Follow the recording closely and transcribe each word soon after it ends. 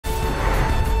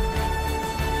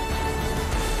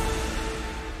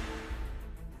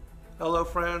Hello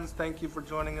friends, thank you for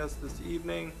joining us this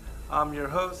evening. I'm your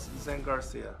host, Zen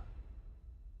Garcia.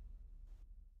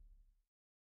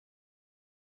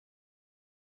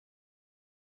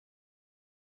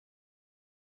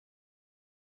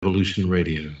 Evolution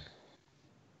Radio.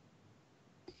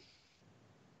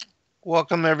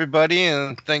 Welcome, everybody,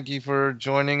 and thank you for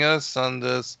joining us on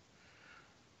this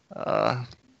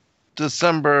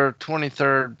December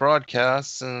 23rd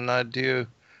broadcast. And I do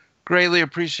greatly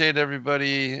appreciate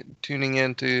everybody tuning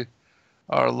into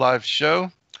our live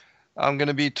show. I'm going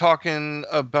to be talking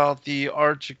about the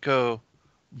Archko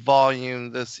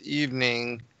volume this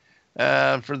evening.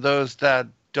 And for those that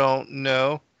don't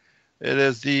know, it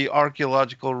is the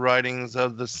archaeological writings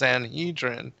of the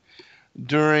Sanhedrin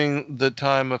during the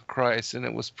time of Christ, and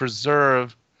it was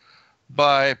preserved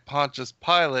by Pontius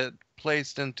Pilate,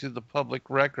 placed into the public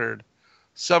record.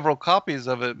 Several copies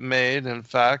of it made, in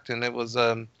fact, and it was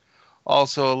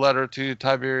also a letter to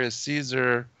Tiberius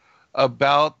Caesar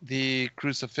about the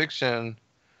crucifixion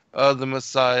of the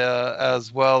Messiah,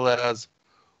 as well as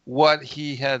what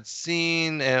he had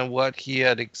seen and what he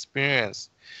had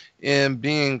experienced in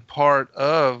being part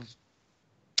of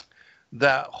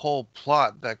that whole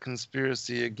plot, that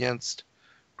conspiracy against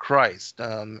Christ.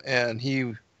 And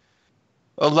he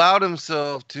allowed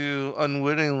himself to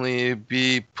unwittingly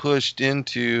be pushed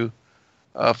into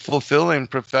fulfilling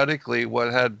prophetically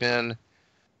what had been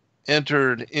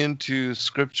entered into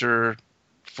Scripture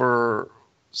for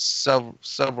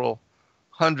several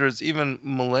hundreds, even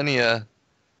millennia,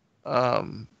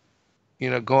 going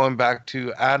back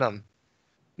to Adam,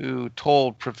 who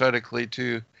told prophetically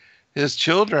to his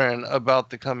children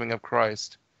about the coming of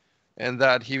Christ, and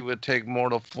that he would take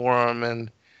mortal form and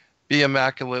be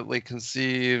immaculately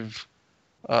conceived,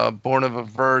 born of a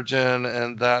virgin,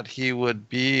 and that he would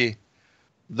be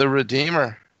the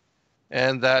Redeemer,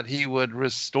 and that he would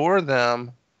restore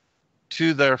them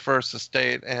to their first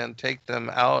estate and take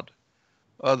them out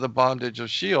of the bondage of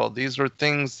Sheol. These were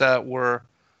things that were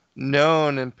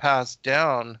known and passed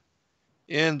down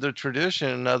in the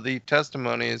tradition of the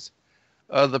testimonies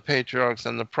of the patriarchs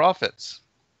and the prophets,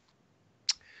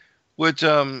 which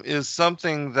is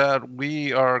something that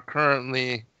we are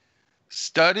currently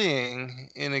studying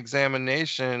in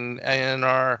examination in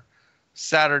our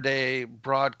Saturday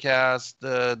broadcast,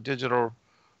 the Digital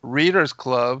Readers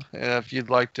Club. And if you'd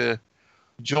like to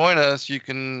join us, you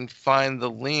can find the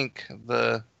link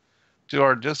to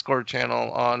our Discord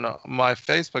channel on my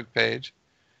Facebook page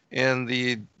in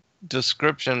the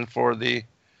description for the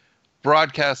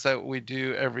broadcast that we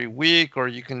do every week, or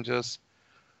you can just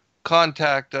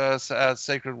contact us at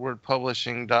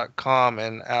sacredwordpublishing.com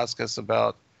and ask us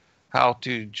about how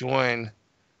to join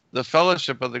the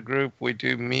fellowship of the group. We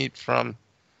do meet from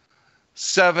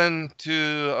 7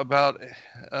 to about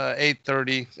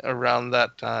 8:30, around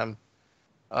that time,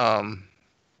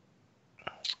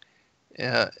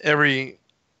 every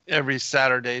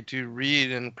Saturday to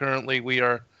read. And currently we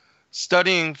are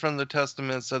studying from the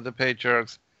testaments of the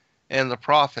patriarchs and the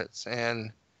prophets.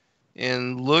 And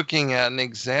in looking at and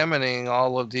examining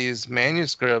all of these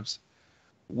manuscripts,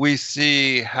 we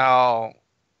see how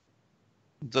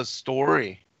the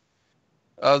story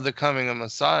of the coming of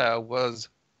Messiah was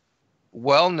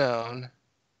well known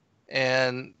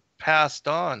and passed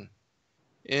on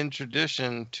in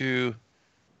tradition to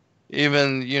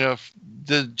even,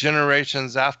 the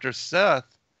generations after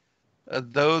Seth.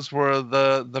 Those were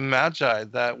the Magi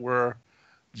that were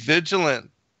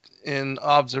vigilant in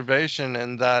observation,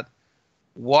 and that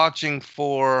watching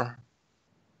for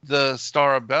the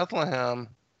Star of Bethlehem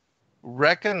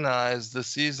recognized the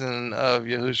season of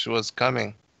Yahushua's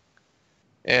coming.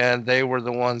 And they were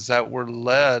the ones that were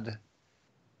led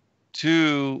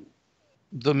to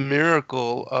the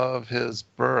miracle of his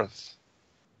birth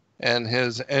and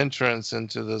his entrance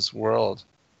into this world.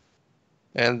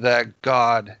 And that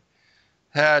God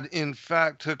had in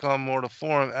fact took on mortal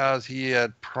form as he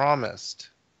had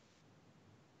promised.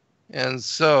 And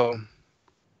so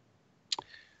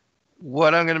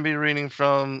what I'm going to be reading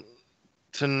from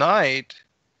tonight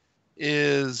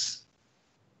is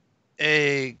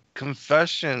a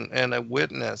confession and a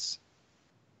witness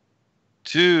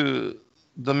to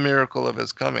the miracle of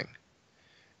his coming.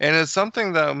 And it's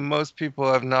something that most people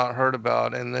have not heard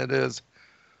about, and it is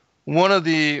one of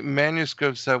the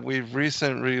manuscripts that we've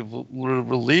recently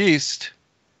released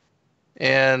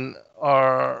and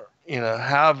are,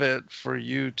 have it for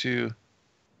you to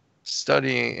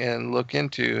study and look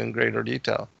into in greater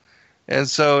detail. And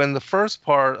so in the first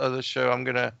part of the show, I'm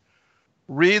going to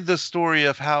read the story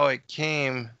of how it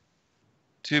came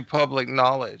to public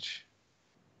knowledge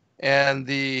and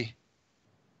the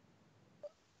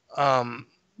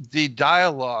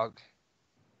dialogue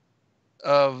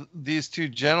of these two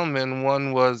gentlemen,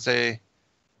 one was had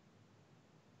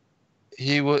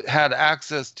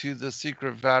access to the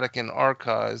secret Vatican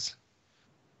archives,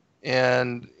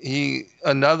 and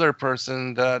another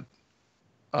person that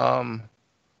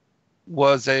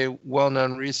was a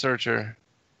well-known researcher,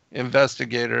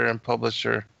 investigator, and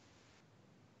publisher.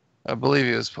 I believe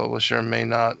he was publisher, may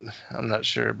not, I'm not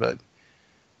sure, but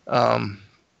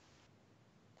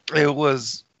it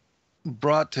was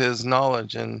brought to his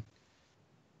knowledge, and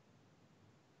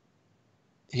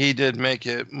he did make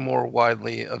it more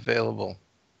widely available.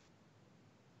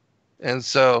 And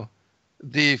so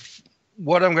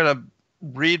what I'm going to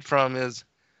read from is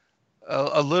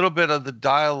a little bit of the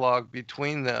dialogue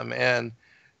between them, and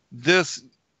this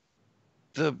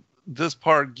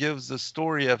part gives the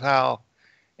story of how,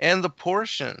 and the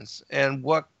portions, and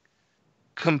what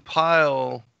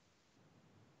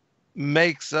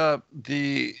makes up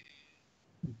the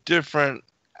different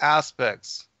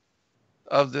aspects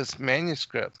of this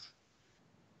manuscript.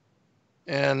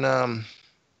 And I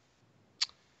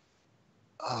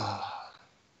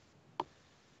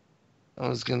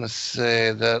was going to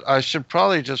say that I should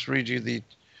probably just read you the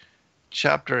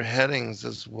chapter headings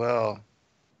as well,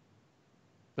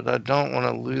 but I don't want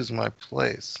to lose my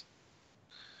place.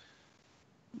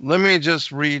 Let me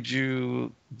just read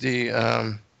you the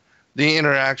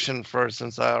interaction first,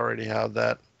 since I already have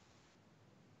that.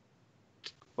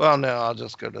 Well, no, I'll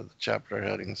just go to the chapter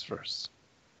headings first.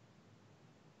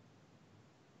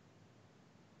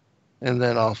 And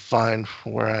then I'll find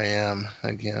where I am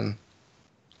again.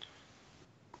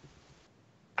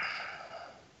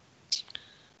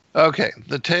 Okay,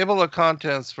 the table of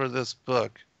contents for this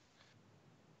book.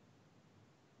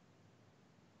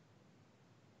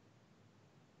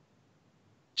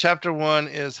 Chapter 1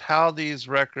 is how these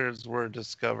records were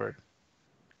discovered.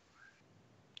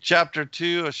 Chapter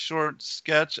 2, a short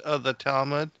sketch of the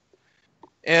Talmud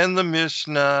and the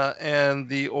Mishnah and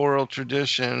the oral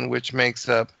tradition, which makes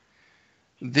up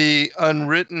the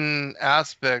unwritten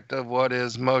aspect of what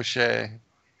is Moshe,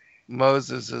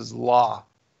 Moses' law.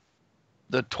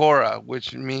 The Torah,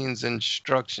 which means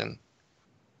instruction.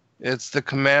 It's the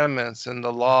commandments and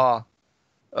the law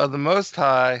of the Most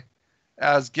High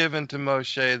as given to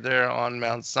Moshe there on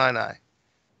Mount Sinai.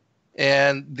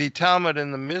 And the Talmud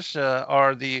and the Mishnah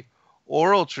are the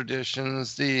oral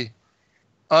traditions, the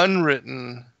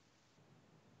unwritten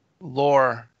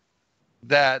lore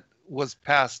that was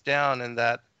passed down and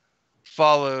that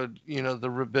followed, the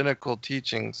rabbinical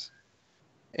teachings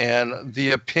and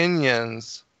the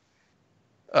opinions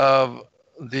of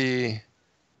the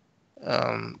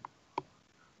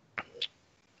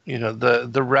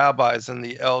the rabbis and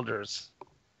the elders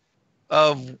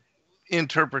of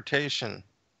interpretation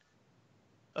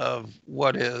of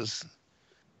what is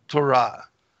Torah.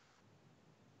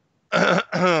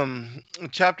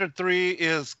 Chapter 3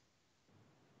 is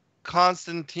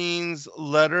Constantine's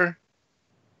letter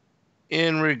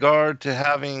in regard to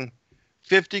having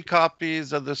 50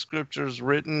 copies of the scriptures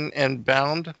written and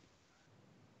bound.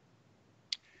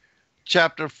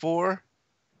 Chapter 4,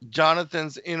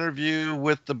 Jonathan's interview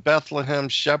with the Bethlehem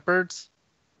shepherds,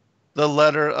 the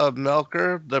letter of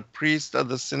Melcher, the priest of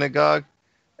the synagogue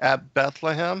at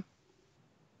Bethlehem.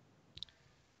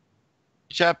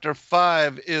 Chapter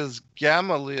 5 is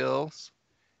Gamaliel's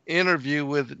interview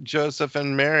with Joseph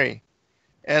and Mary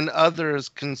and others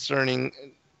concerning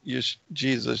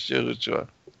Jesus, Yahushua.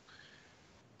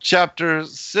 Chapter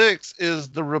 6 is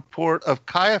the report of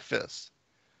Caiaphas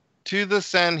to the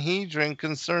Sanhedrin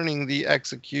concerning the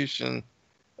execution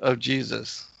of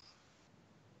Jesus.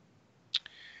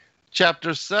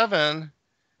 Chapter 7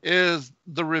 is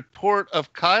the report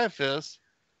of Caiaphas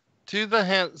to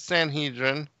the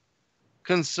Sanhedrin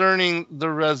concerning the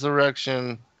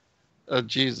resurrection of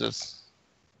Jesus.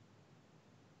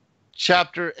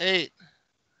 Chapter 8,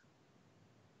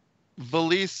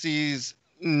 Velici's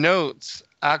notes,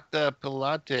 Acta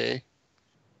Pilate,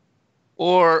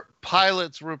 or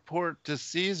Pilate's report to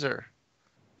Caesar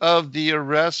of the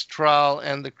arrest, trial,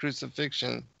 and the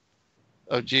crucifixion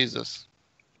of Jesus.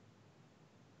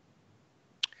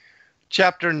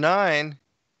 Chapter 9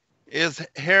 is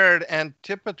Herod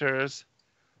Antipater's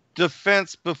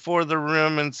defense before the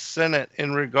Roman Senate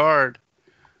in regard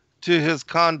to his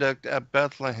conduct at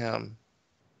Bethlehem.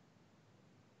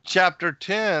 Chapter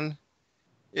 10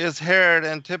 is Herod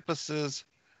Antipas's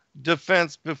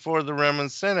defense before the Roman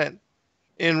Senate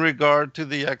in regard to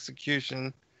the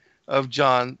execution of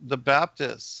John the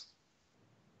Baptist.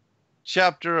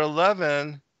 Chapter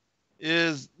 11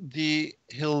 is the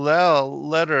Hillel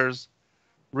letters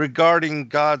regarding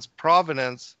God's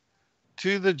providence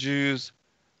to the Jews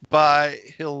by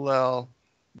Hillel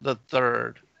the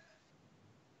third.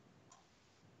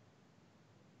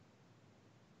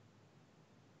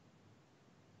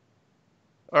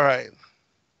 All right.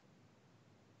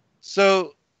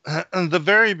 So, in the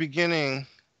very beginning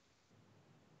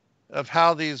of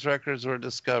how these records were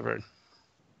discovered,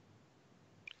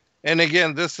 and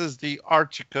again, this is the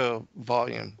Archko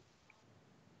volume.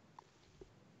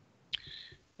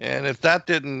 And if that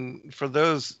didn't, for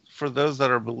those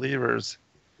that are believers,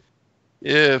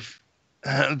 if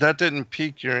that didn't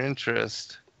pique your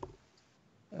interest,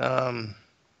 I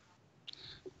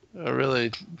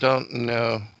really don't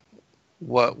know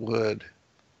what would.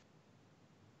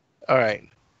 All right.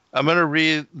 I'm going to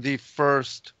read the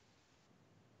first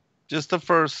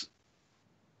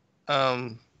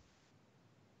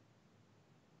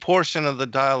portion of the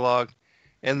dialogue,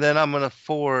 and then I'm going to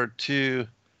forward to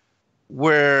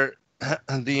where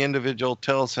the individual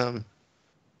tells him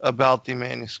about the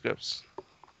manuscripts.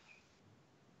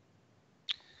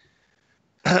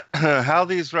 How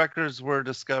these records were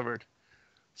discovered.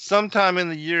 Sometime in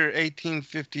the year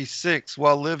 1856,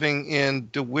 while living in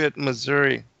DeWitt,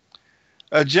 Missouri,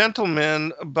 a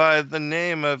gentleman by the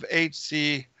name of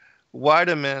H.C.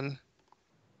 Weideman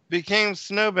became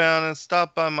snowbound and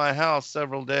stopped by my house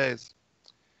several days.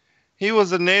 He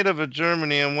was a native of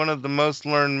Germany and one of the most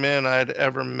learned men I had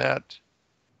ever met.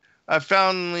 I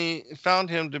found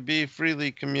him to be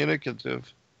freely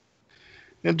communicative.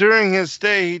 And during his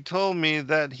stay, he told me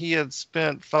that he had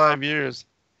spent 5 years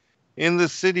in the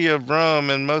city of Rome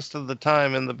and most of the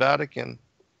time in the Vatican,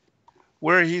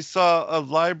 where he saw a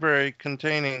library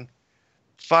containing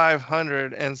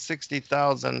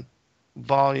 560,000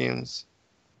 volumes.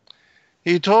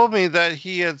 He told me that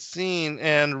he had seen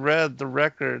and read the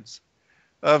records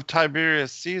of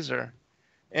Tiberius Caesar,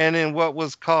 and in what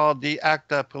was called the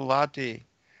Acta Pilati,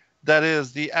 that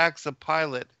is, the Acts of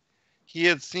Pilate, he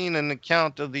had seen an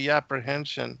account of the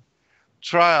apprehension,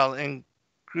 trial, and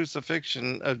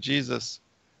crucifixion of Jesus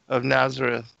of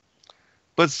Nazareth,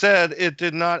 but said it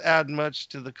did not add much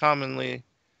to the commonly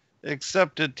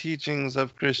accepted teachings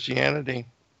of Christianity.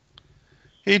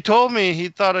 He told me he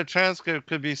thought a transcript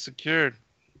could be secured.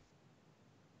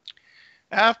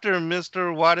 After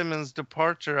Mr. Weideman's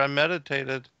departure, I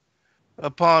meditated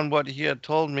upon what he had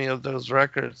told me of those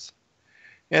records,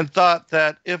 and thought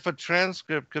that if a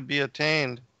transcript could be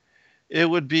attained, it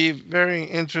would be very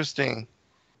interesting,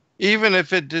 even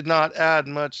if it did not add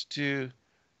much to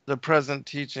the present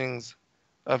teachings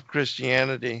of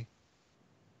Christianity.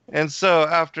 And so,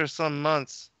 after some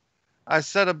months, I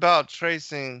set about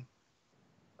tracing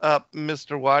up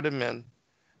Mr. Weideman,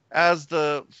 as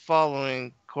the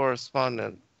following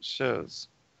correspondence shows.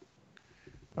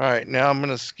 All right, now I'm going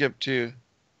to skip to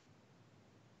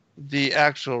the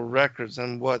actual records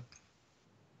and what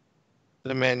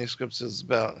the manuscripts is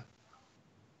about,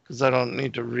 because I don't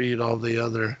need to read all the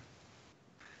other.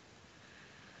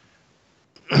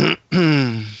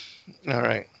 All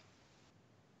right.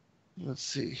 Let's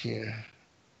see here.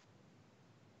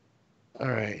 All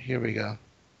right, here we go.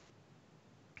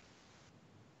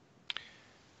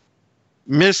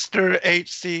 Mr.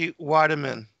 H.C.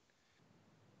 Weideman.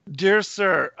 Dear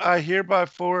Sir, I hereby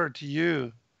forward to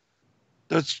you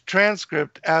the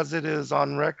transcript as it is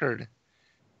on record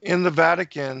in the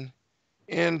Vatican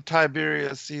in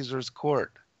Tiberius Caesar's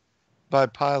court by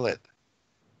Pilate.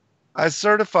 I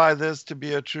certify this to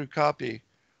be a true copy,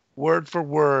 word for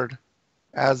word,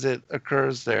 as it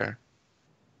occurs there.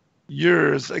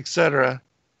 Yours, etc.,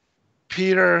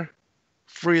 Peter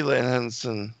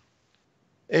Freelandson,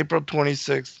 April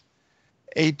 26,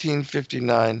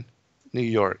 1859, New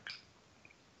York.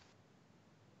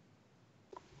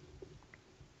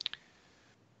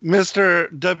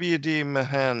 Mr. W.D.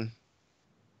 Mahan.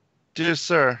 Dear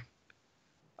Sir,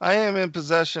 I am in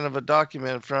possession of a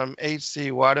document from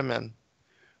H.C. Weideman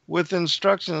with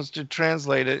instructions to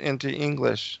translate it into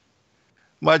English.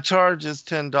 My charge is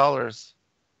 $10.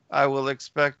 I will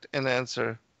expect an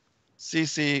answer.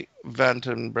 C.C.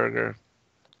 Vandenberger.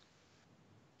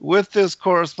 With this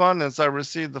correspondence, I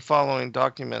received the following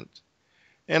document,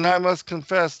 and I must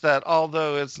confess that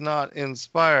although it's not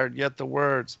inspired, yet the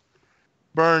words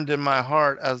burned in my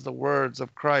heart as the words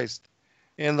of Christ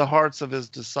in the hearts of his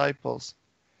disciples.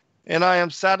 And I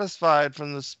am satisfied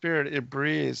from the Spirit it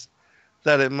breathes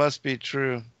that it must be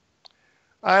true.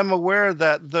 I am aware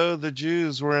that though the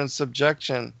Jews were in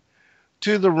subjection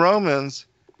to the Romans,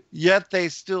 yet they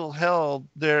still held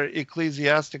their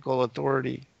ecclesiastical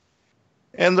authority.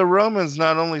 And the Romans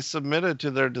not only submitted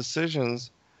to their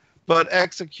decisions, but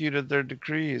executed their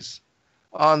decrees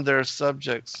on their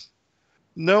subjects,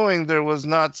 knowing there was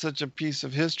not such a piece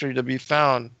of history to be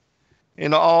found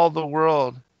in all the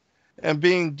world and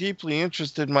being deeply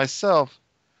interested myself,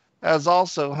 as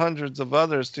also hundreds of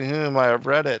others to whom I have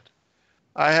read it,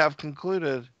 I have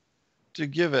concluded to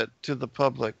give it to the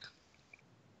public.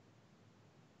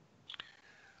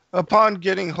 Upon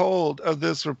getting hold of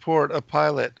this report of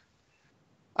Pilate,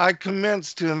 I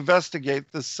commenced to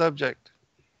investigate this subject,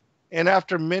 and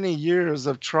after many years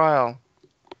of trial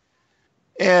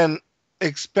and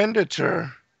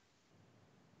expenditure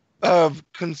of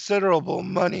considerable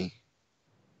money,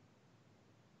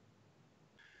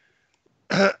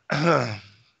 I've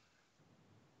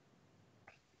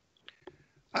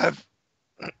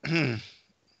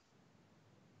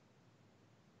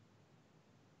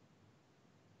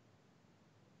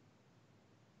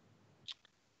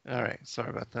all right, sorry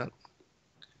about that.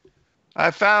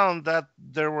 I found that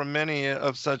there were many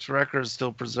of such records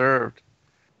still preserved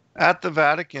at the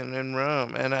Vatican in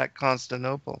Rome and at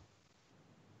Constantinople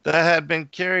that had been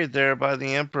carried there by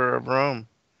the Emperor of Rome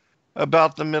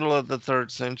about the middle of the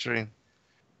 3rd century.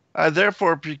 I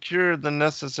therefore procured the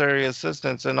necessary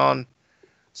assistance, and on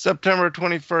September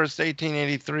 21st,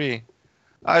 1883,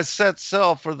 I set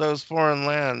sail for those foreign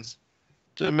lands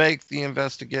to make the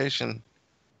investigation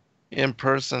in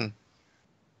person.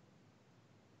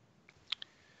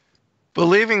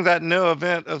 Believing that no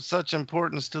event of such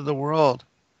importance to the world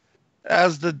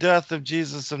as the death of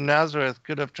Jesus of Nazareth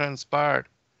could have transpired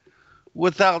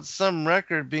without some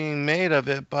record being made of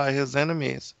it by his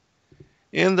enemies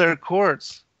in their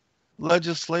courts,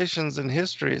 legislations, and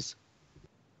histories,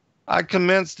 I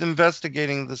commenced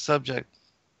investigating the subject.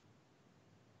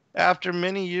 After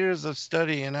many years of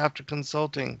study and after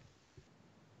consulting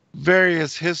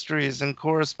various histories and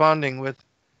corresponding with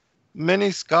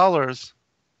many scholars,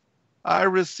 I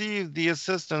received the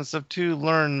assistance of 2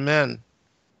 learned men,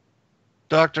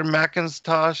 Dr.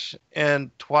 Mackintosh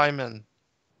and Twyman,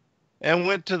 and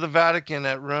went to the Vatican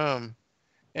at Rome,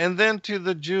 and then to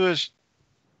the Jewish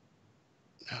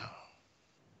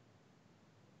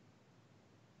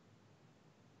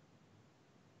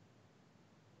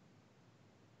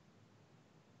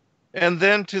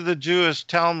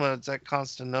Talmuds at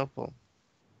Constantinople.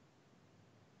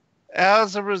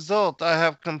 As a result, I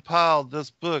have compiled this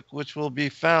book, which will be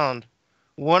found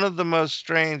one of the most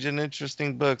strange and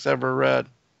interesting books ever read.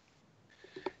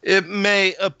 It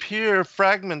may appear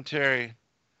fragmentary,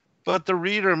 but the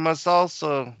reader must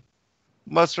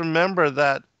remember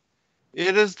that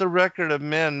it is the record of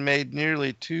men made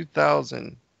nearly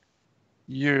 2,000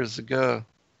 years ago.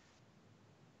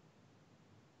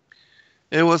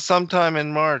 It was sometime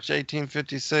in March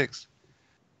 1856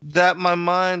 that my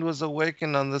mind was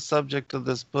awakened on the subject of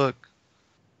this book.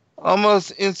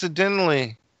 Almost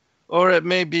incidentally, or it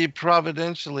may be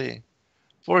providentially,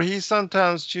 for he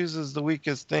sometimes chooses the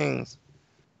weakest things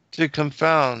to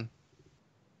confound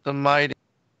the mighty.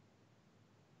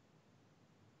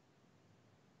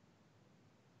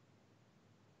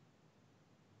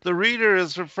 The reader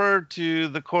is referred to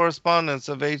the correspondence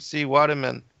of H.C.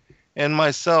 Waterman and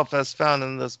myself as found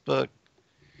in this book.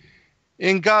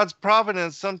 In God's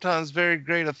providence, sometimes very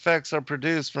great effects are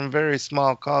produced from very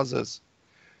small causes.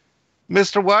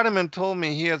 Mr. Waterman told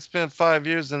me he had spent 5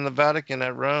 years in the Vatican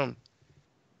at Rome,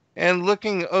 and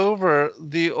looking over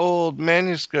the old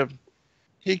manuscript,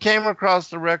 he came across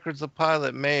the records of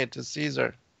Pilate made to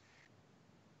Caesar.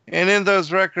 And in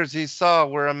those records he saw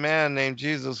where a man named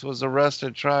Jesus was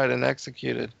arrested, tried, and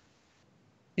executed.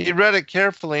 He read it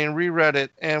carefully and reread it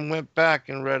and went back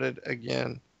and read it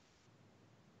again.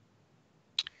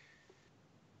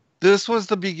 This was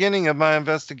the beginning of my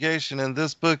investigation, and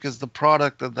this book is the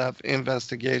product of that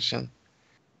investigation.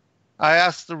 I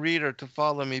ask the reader to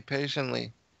follow me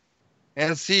patiently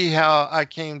and see how I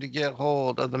came to get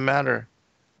hold of the matter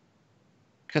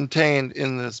contained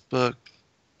in this book.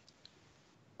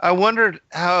 I wondered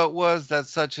how it was that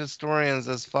such historians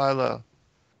as Philo,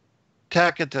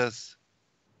 Tacitus,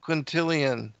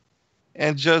 Quintilian,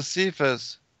 and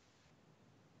Josephus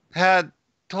had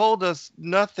told us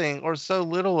nothing or so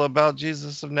little about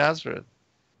Jesus of Nazareth.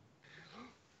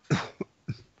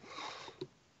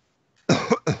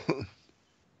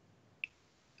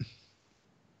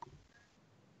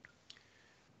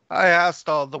 I asked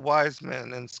all the wise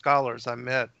men and scholars I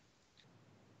met,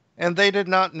 and they did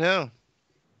not know.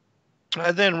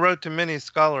 I then wrote to many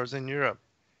scholars in Europe,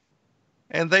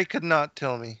 and they could not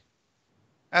tell me,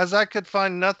 as I could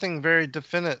find nothing very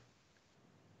definite.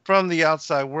 From the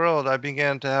outside world, I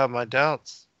began to have my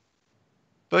doubts,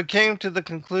 but came to the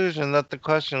conclusion that the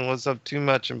question was of too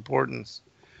much importance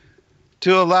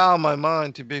to allow my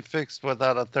mind to be fixed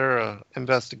without a thorough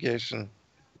investigation.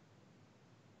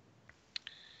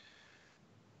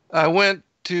 I went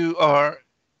to our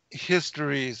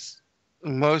histories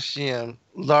Mosheim,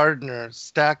 Lardner,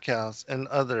 Stackhouse, and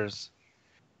others.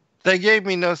 They gave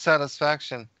me no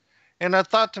satisfaction, and I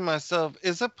thought to myself,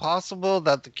 is it possible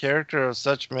that the character of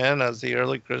such men as the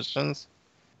early Christians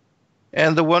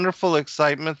and the wonderful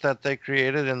excitement that they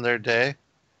created in their day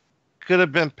could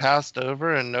have been passed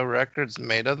over and no records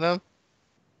made of them?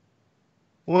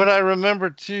 When I remember,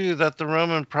 too, that the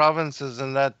Roman provinces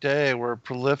in that day were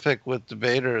prolific with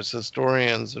debaters,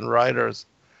 historians, and writers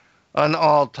on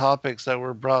all topics that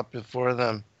were brought before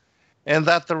them, and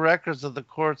that the records of the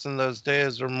courts in those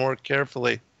days were more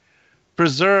carefully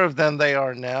preserved than they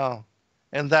are now,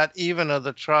 and that even of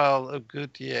the trial of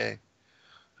Gautier,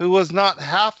 who was not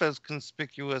half as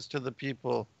conspicuous to the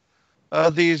people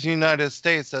of these United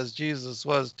States as Jesus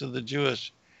was to the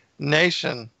Jewish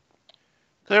nation,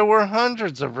 there were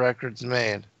hundreds of records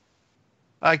made.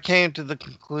 I came to the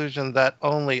conclusion that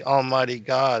only Almighty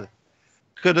God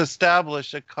could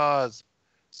establish a cause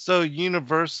so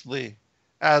universally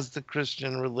as the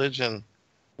Christian religion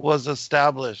was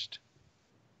established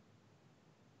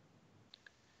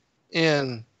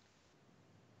in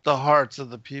the hearts of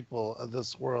the people of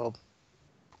this world,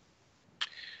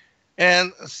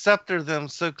 and scepter them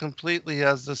so completely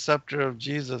as the scepter of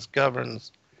Jesus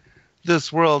governs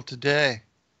this world today,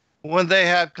 when they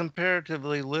had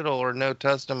comparatively little or no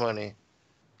testimony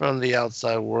from the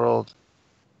outside world.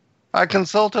 I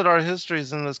consulted our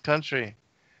histories in this country,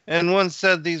 and one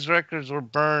said these records were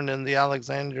burned in the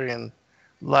Alexandrian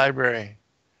library.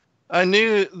 I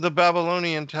knew the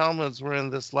Babylonian Talmuds were in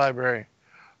this library,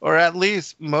 or at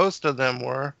least most of them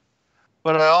were,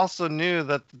 but I also knew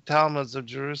that the Talmuds of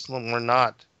Jerusalem were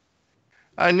not.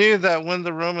 I knew that when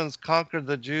the Romans conquered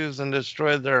the Jews and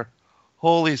destroyed their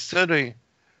holy city,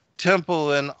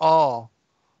 temple, and all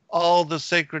the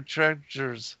sacred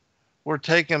treasures were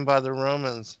taken by the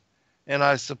Romans, and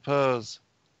I suppose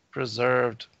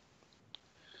preserved.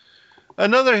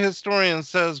 Another historian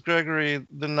says Gregory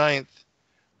the Ninth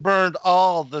burned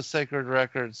all the sacred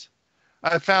records.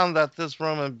 I found that this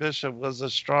Roman bishop was a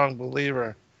strong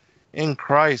believer in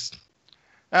Christ,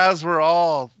 as were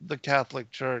all the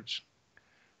Catholic Church.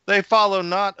 They follow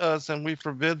not us, and we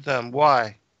forbid them.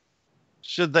 Why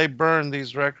should they burn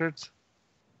these records?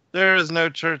 There is no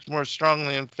church more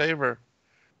strongly in favor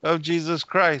of Jesus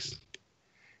Christ.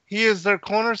 He is their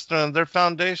cornerstone, their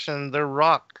foundation, their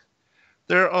rock,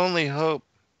 their only hope.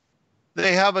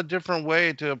 They have a different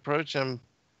way to approach him.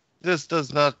 This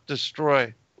does not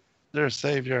destroy their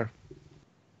Savior.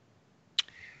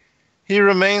 He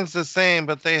remains the same,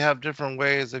 but they have different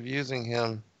ways of using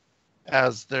him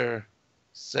as their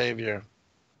Savior.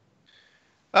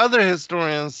 Other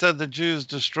historians said the Jews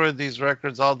destroyed these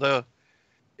records, although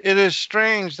it is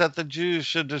strange that the Jews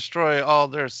should destroy all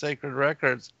their sacred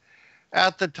records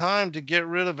at the time to get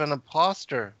rid of an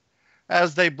impostor,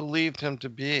 as they believed him to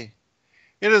be.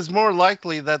 It is more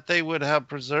likely that they would have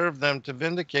preserved them to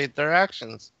vindicate their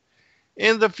actions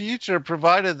in the future,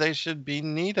 provided they should be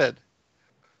needed.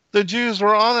 The Jews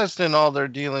were honest in all their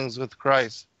dealings with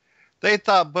Christ. They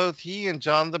thought both he and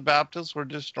John the Baptist were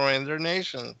destroying their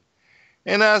nation.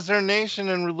 And as their nation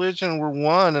and religion were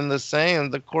one and the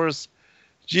same, the course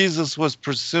Jesus was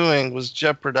pursuing was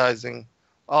jeopardizing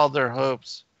all their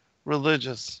hopes,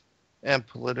 religious and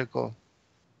political.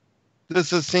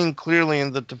 This is seen clearly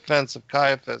in the defense of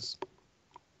Caiaphas,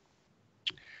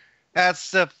 as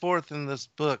set forth in this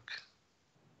book.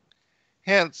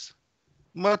 Hence,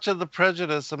 much of the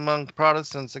prejudice among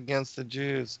Protestants against the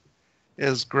Jews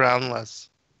is groundless.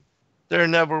 There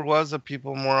never was a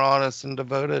people more honest and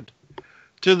devoted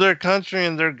to their country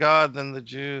and their God than the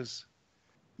Jews.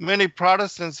 Many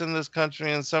Protestants in this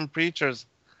country and some preachers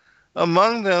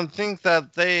among them think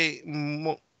that the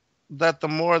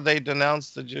more they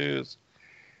denounce the Jews,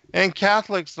 and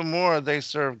Catholics the more they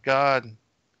serve God.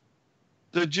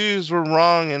 The Jews were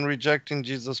wrong in rejecting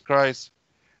Jesus Christ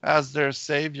as their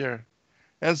Savior,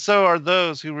 and so are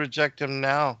those who reject him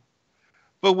now.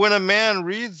 But when a man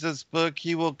reads this book,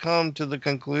 he will come to the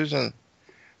conclusion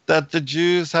that the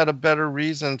Jews had a better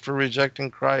reason for rejecting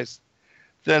Christ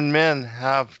than men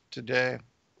have today.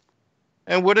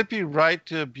 And would it be right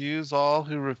to abuse all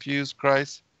who refuse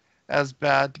Christ as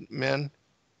bad men?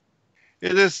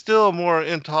 It is still more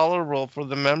intolerable for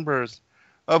the members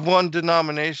of one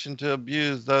denomination to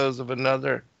abuse those of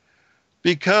another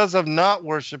because of not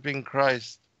worshiping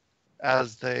Christ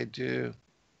as they do.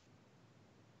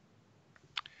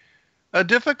 A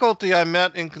difficulty I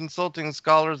met in consulting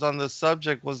scholars on this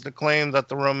subject was the claim that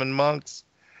the Roman monks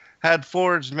had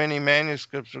forged many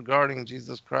manuscripts regarding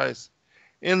Jesus Christ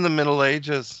in the Middle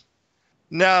Ages.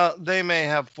 Now, they may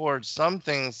have forged some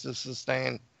things to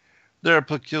sustain their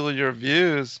peculiar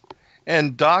views,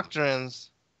 and doctrines,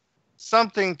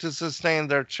 something to sustain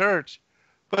their church,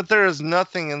 but there is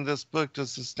nothing in this book to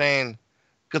sustain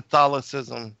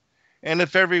Catholicism. And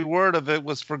if every word of it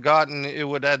was forgotten, it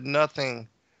would add nothing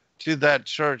to that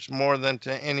church more than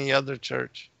to any other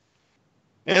church.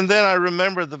 And then I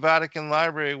remember the Vatican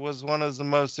Library was one of the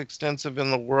most extensive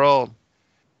in the world.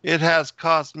 It has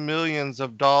cost millions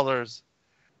of dollars.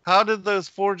 How did those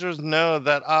forgers know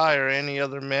that I or any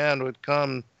other man would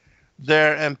come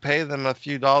there and pay them a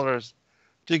few dollars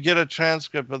to get a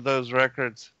transcript of those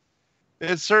records?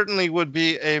 It certainly would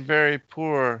be a very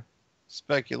poor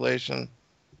speculation.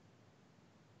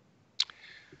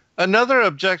 Another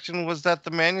objection was that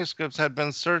the manuscripts had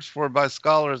been searched for by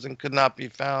scholars and could not be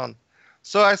found.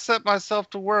 So I set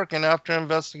myself to work, and after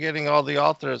investigating all the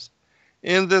authors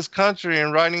in this country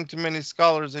and writing to many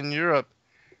scholars in Europe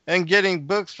and getting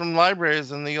books from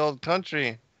libraries in the old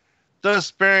country, thus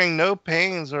sparing no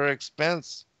pains or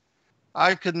expense,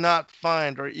 I could not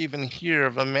find or even hear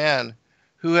of a man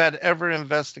who had ever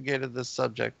investigated this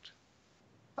subject.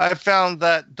 I found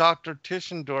that Dr.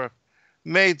 Tischendorf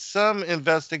made some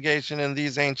investigation in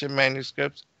these ancient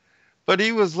manuscripts, but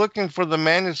he was looking for the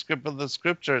manuscript of the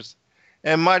scriptures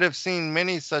and might have seen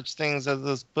many such things as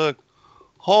this book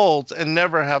holds and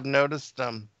never have noticed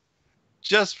them,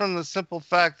 just from the simple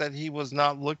fact that he was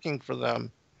not looking for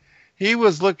them. He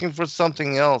was looking for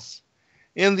something else.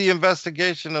 In the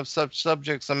investigation of such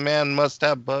subjects, a man must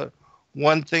have but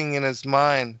one thing in his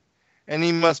mind, and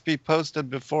he must be posted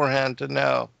beforehand to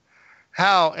know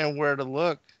how and where to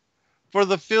look, for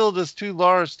the field is too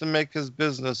large to make his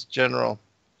business general.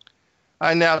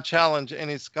 I now challenge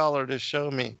any scholar to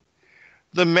show me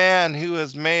the man who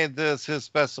has made this his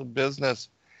special business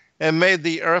and made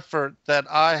the effort that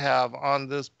I have on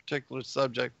this particular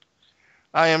subject.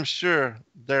 I am sure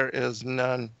there is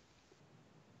none.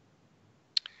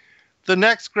 The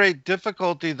next great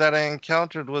difficulty that I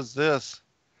encountered was this: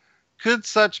 could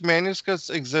such manuscripts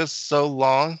exist so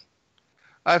long?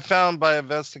 I found by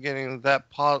investigating that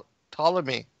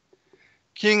Ptolemy,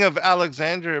 king of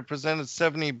Alexandria, presented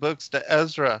 70 books to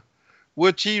Ezra,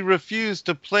 which he refused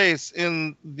to place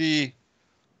in the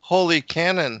Holy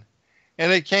Canon,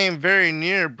 and it came very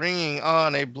near bringing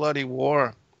on a bloody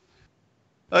war.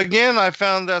 Again, I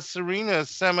found that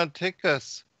Serenus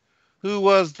Sammaticus, who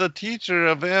was the teacher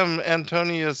of M.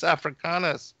 Antonius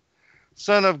Africanus,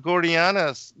 son of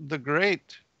Gordianus the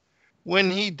Great, when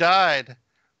he died,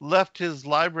 left his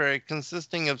library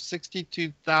consisting of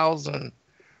 62,000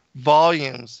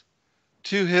 volumes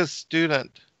to his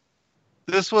student.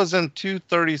 This was in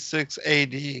 236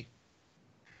 AD.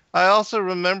 I also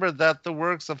remember that the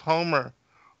works of Homer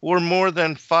were more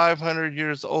than 500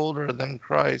 years older than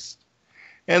Christ,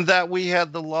 and that we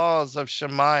had the laws of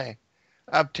Shammai,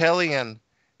 Abtalion,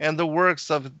 and the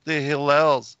works of the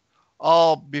Hillels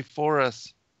all before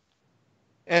us.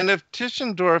 And if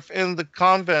Tischendorf in the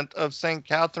convent of St.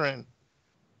 Catherine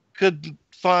could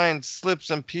find slips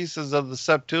and pieces of the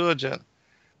Septuagint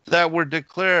that were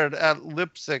declared at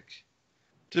Leipzig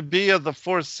to be of the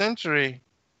 4th century,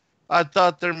 I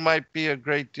thought there might be a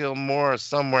great deal more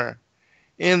somewhere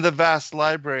in the vast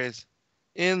libraries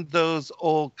in those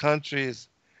old countries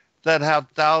that have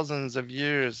thousands of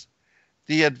years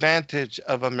the advantage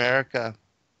of America.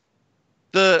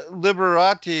 The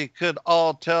Liberati could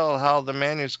all tell how the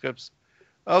manuscripts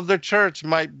of the church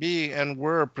might be and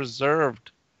were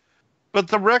preserved, but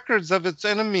the records of its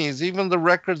enemies, even the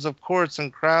records of courts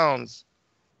and crowns,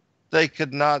 they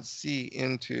could not see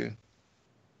into.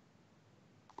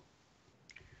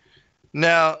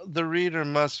 Now, the reader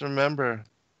must remember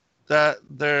that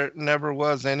there never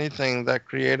was anything that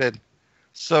created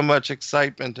so much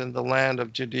excitement in the land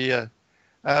of Judea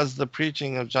as the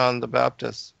preaching of John the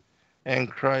Baptist and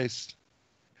Christ.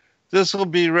 This will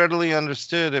be readily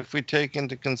understood if we take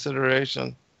into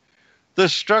consideration the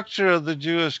structure of the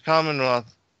Jewish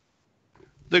Commonwealth.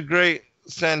 The great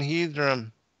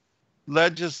Sanhedrin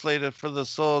legislated for the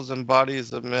souls and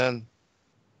bodies of men.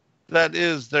 That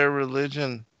is, their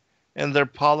religion and their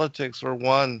politics were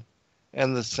one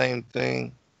and the same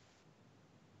thing.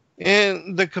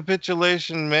 In the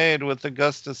capitulation made with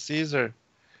Augustus Caesar,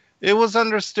 it was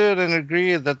understood and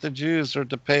agreed that the Jews were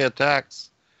to pay a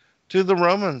tax to the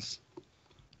Romans.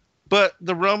 But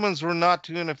the Romans were not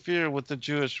to interfere with the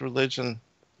Jewish religion.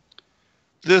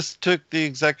 This took the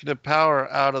executive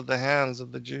power out of the hands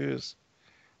of the Jews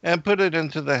and put it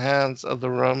into the hands of the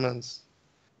Romans.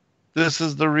 This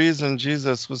is the reason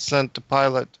Jesus was sent to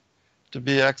Pilate to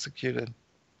be executed.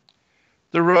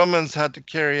 The Romans had to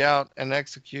carry out and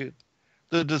execute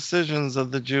the decisions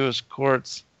of the Jewish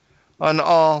courts on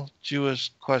all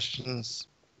Jewish questions.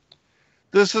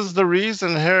 This is the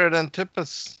reason Herod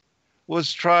Antipas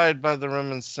was tried by the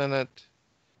Roman Senate.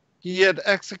 He had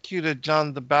executed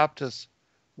John the Baptist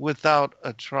without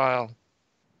a trial.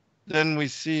 Then we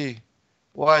see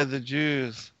why the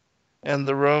Jews and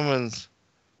the Romans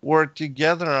worked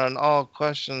together on all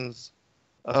questions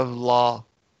of law.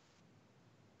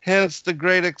 Hence the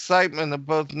great excitement of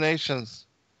both nations.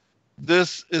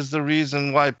 This is the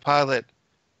reason why Pilate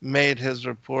made his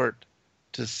report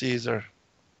to Caesar.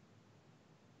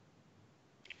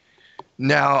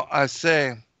 Now I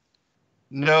say,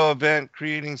 no event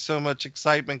creating so much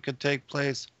excitement could take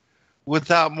place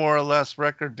without more or less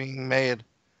record being made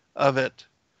of it.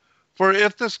 For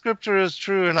if the scripture is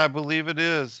true, and I believe it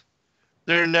is,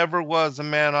 there never was a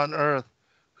man on earth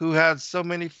who had so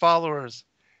many followers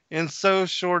in so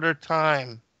short a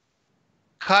time.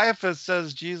 Caiaphas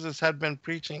says Jesus had been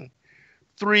preaching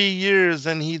 3 years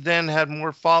and he then had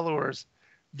more followers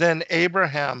than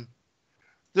Abraham.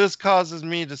 This causes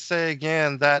me to say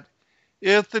again that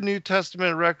if the New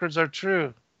Testament records are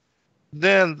true,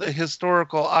 then the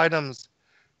historical items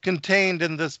contained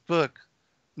in this book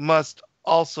must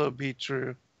also be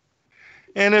true.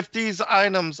 And if these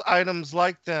items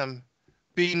like them,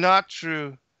 be not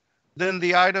true, then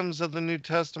the items of the New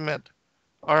Testament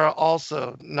are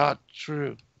also not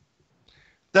true.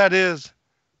 That is,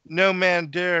 no man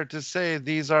dare to say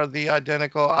these are the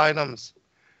identical items,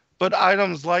 but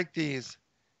items like these,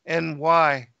 and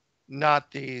why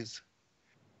not these?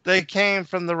 They came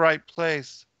from the right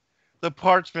place. The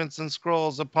parchments and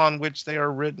scrolls upon which they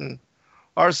are written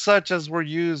are such as were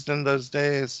used in those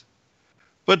days.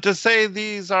 But to say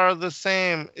these are the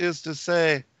same is to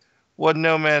say what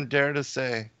no man dare to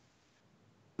say.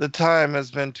 The time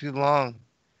has been too long,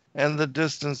 and the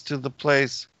distance to the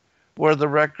place where the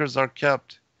records are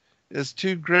kept is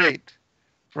too great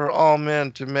for all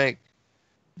men to make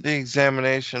the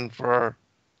examination for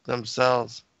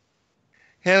themselves.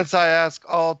 Hence I ask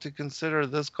all to consider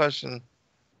this question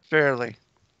fairly.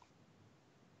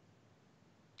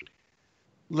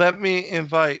 Let me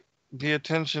invite the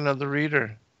attention of the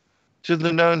reader to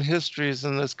the known histories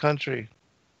in this country.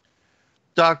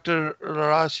 Dr.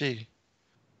 Rashi,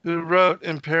 who wrote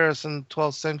in Paris in the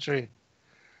 12th century,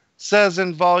 says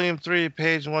in volume 3,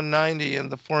 page 190, in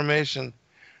the formation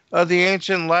of the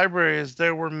ancient libraries,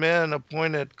 there were men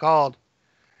appointed called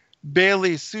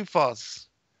Bailey Sufos,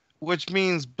 which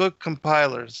means book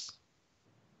compilers.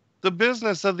 The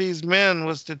business of these men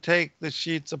was to take the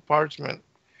sheets of parchment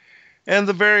and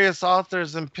the various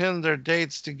authors and pin their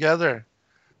dates together,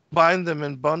 bind them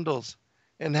in bundles,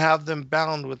 and have them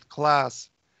bound with clasps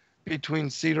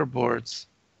between cedar boards.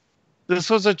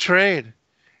 This was a trade,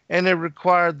 and it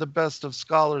required the best of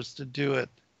scholars to do it.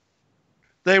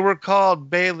 They were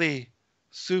called Bailey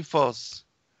Sufos.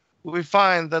 We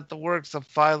find that the works of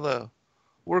Philo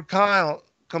were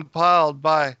compiled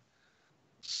by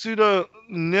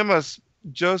pseudonymous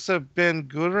Joseph Ben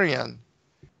Gurion,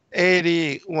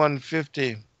 AD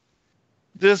 150.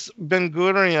 This Ben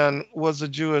Gurion was a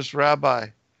Jewish rabbi,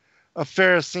 a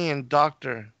Pharisee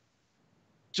doctor.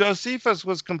 Josephus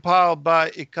was compiled by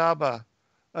Ikaba,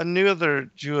 another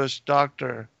Jewish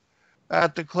doctor,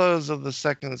 at the close of the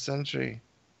 2nd century.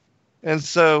 And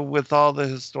so with all the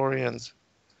historians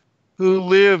who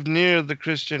lived near the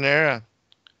Christian era.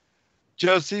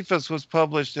 Josephus was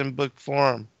published in book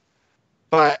form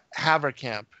by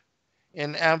Haverkamp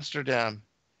in Amsterdam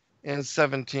in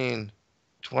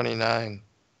 1729.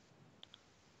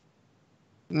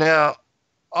 Now,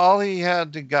 all he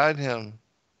had to guide him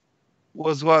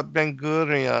was what Ben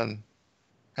Gurion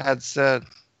had said.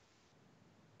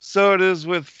 So it is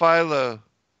with Philo,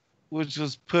 which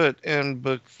was put in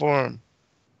book form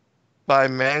by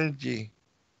Mangi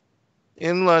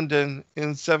in London in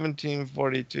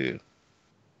 1742.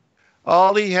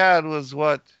 All he had was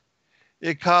what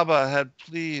Ikaba had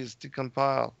pleased to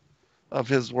compile of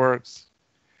his works.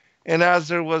 And as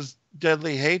there was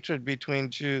deadly hatred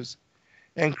between Jews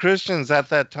and Christians at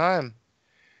that time,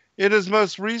 it is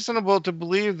most reasonable to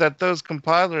believe that those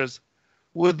compilers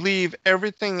would leave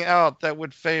everything out that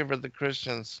would favor the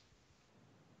Christians.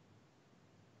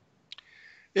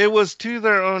 It was to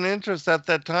their own interest at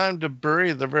that time to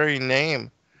bury the very name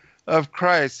of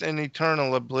Christ in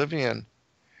eternal oblivion.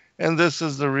 And this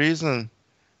is the reason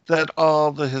that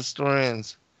all the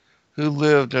historians who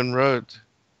lived and wrote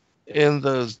in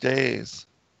those days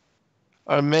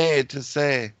are made to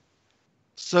say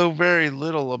so very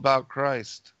little about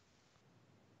Christ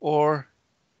or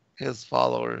his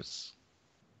followers.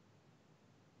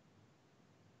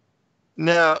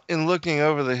 Now, in looking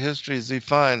over the histories, we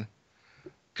find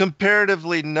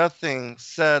comparatively nothing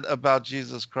said about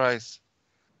Jesus Christ,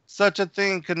 Such a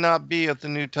thing could not be if the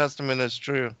New Testament is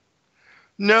true.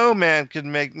 No man could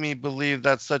make me believe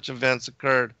that such events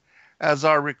occurred, as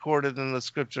are recorded in the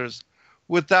scriptures,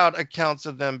 without accounts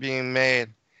of them being made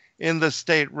in the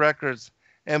state records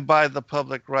and by the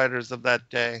public writers of that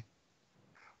day.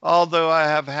 Although I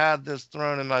have had this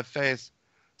thrown in my face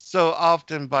so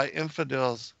often by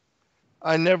infidels,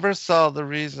 I never saw the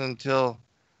reason till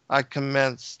I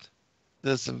commenced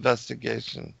this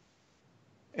investigation.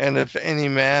 And if any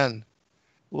man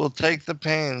will take the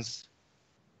pains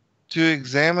to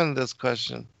examine this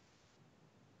question,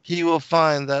 he will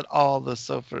find that all the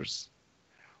Sophers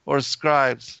or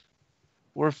scribes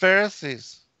were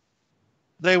Pharisees.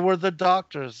 They were the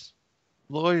doctors,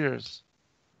 lawyers,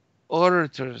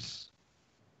 orators,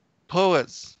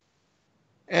 poets,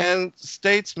 and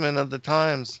statesmen of the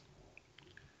times.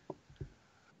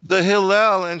 The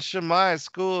Hillel and Shammai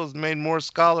schools made more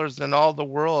scholars than all the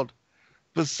world,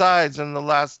 besides in the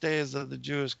last days of the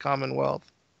Jewish Commonwealth.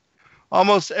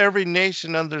 Almost every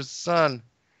nation under the sun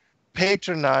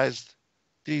patronized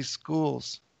these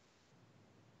schools.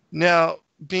 Now,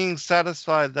 being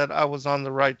satisfied that I was on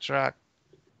the right track,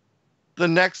 the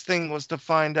next thing was to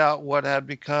find out what had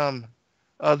become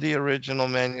of the original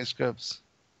manuscripts.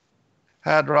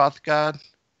 Had Rothgard,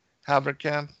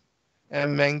 Haverkamp,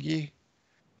 and Mengi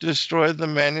destroyed the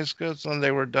manuscripts when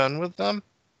they were done with them?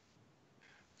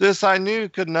 This I knew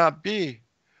could not be,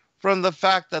 from the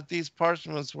fact that these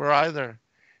parchments were either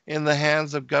in the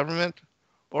hands of government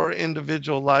or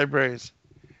individual libraries,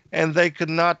 and they could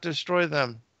not destroy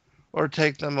them or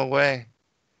take them away.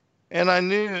 And I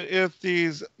knew if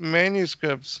these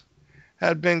manuscripts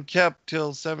had been kept till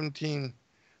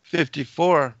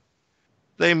 1754,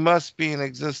 they must be in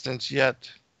existence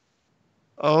yet.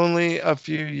 Only a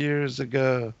few years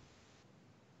ago,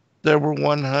 there were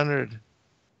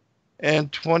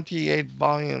 128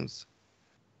 volumes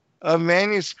of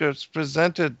manuscripts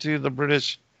presented to the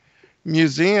British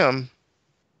Museum,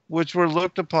 which were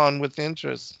looked upon with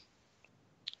interest.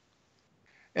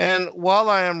 And while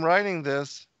I am writing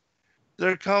this,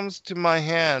 there comes to my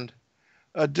hand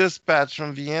a dispatch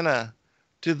from Vienna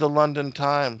to the London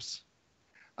Times.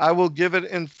 I will give it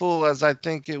in full as I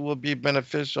think it will be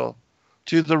beneficial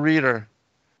to the reader.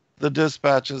 The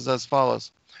dispatch is as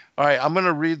follows. All right, I'm going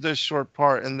to read this short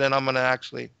part and then I'm going to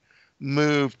actually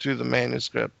move to the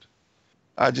manuscript.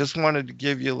 I just wanted to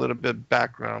give you a little bit of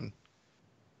background.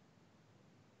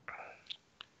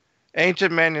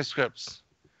 Ancient manuscripts.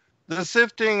 The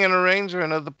sifting and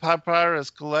arrangement of the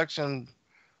papyrus collection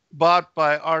bought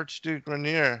by Archduke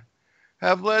Rainier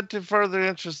have led to further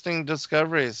interesting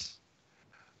discoveries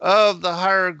of the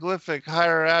hieroglyphic,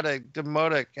 hieratic,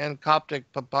 demotic, and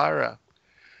Coptic papyri.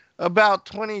 About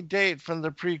 20 date from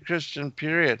the pre-Christian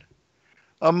period.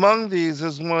 Among these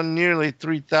is one nearly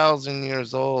 3,000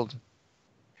 years old.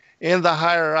 In the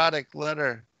hieratic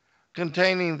letter,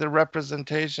 containing the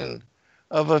representation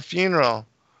of a funeral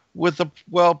with a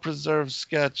well-preserved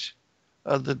sketch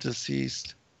of the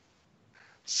deceased.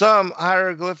 Some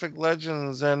hieroglyphic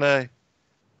legends and a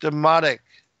demotic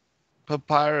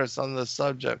papyrus on the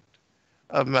subject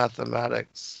of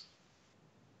mathematics.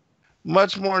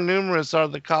 Much more numerous are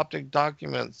the Coptic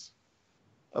documents,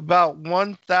 about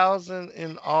 1,000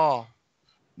 in all,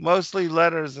 mostly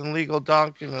letters and legal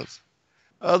documents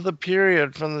of the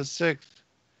period from the 6th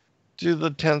to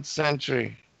the 10th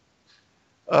century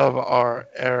of our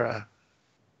era.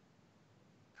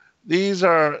 These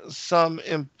are some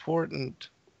important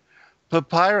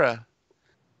papyri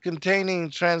containing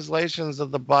translations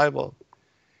of the Bible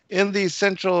in the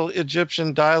Central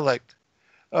Egyptian dialect,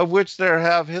 of which there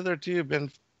have hitherto been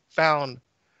found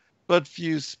but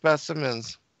few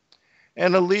specimens,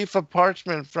 and a leaf of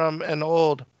parchment from an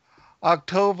old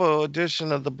octavo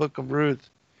edition of the Book of Ruth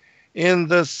in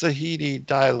the Sahidi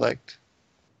dialect.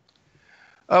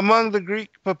 Among the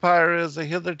Greek papyri is a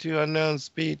hitherto unknown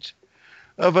speech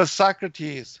of a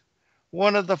Socrates,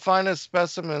 one of the finest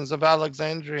specimens of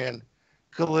Alexandrian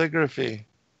calligraphy.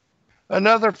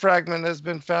 Another fragment has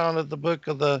been found of the book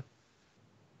of the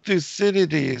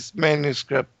Thucydides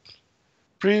manuscript,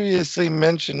 previously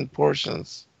mentioned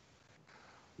portions.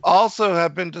 Also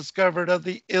have been discovered of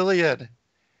the Iliad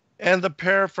and the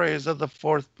paraphrase of the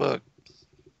 4th book.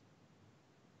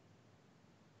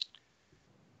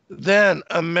 Then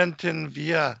a Menton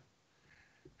Via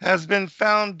has been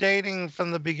found dating from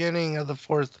the beginning of the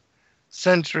 4th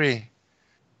century,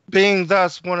 being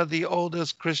thus one of the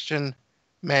oldest Christian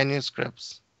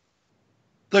manuscripts.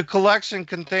 The collection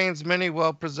contains many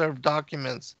well-preserved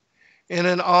documents in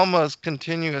an almost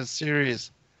continuous series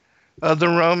of the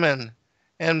Roman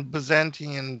and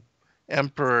Byzantine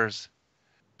emperors,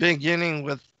 beginning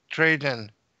with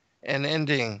Trajan and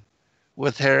ending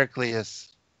with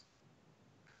Heraclius.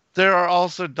 There are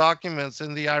also documents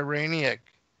in the Iranic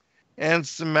and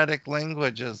Semitic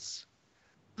languages.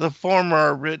 The former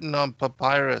are written on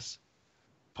papyrus,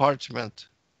 parchment,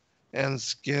 and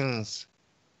skins.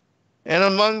 And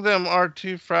among them are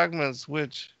two fragments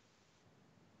which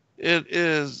it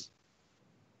is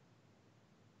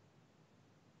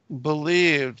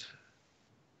believed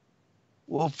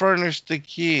will furnish the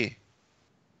key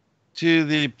to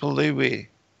the Pahlavi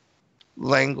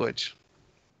language.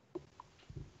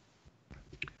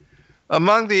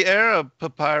 Among the Arab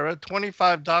papyri,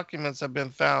 25 documents have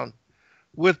been found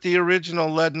with the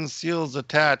original leaden seals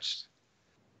attached.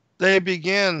 They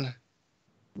begin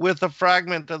with a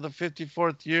fragment of the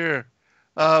 54th year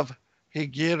of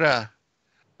Hegira.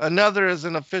 Another is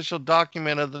an official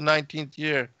document of the 19th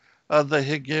year of the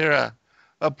Hegira,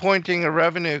 appointing a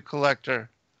revenue collector.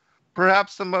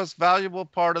 Perhaps the most valuable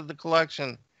part of the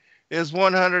collection is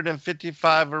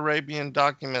 155 Arabian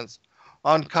documents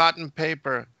on cotton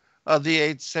paper of the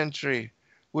 8th century,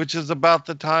 which is about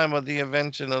the time of the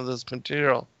invention of this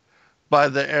material by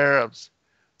the Arabs,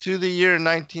 to the year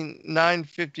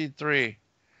 953.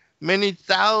 Many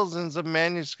thousands of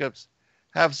manuscripts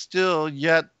have still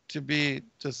yet to be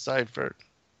deciphered.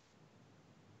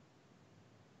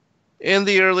 In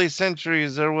the early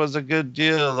centuries, there was a good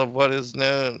deal of what is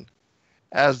known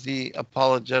as the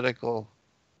apologetical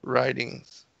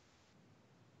writings.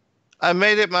 I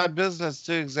made it my business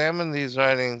to examine these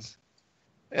writings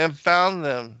and found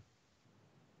them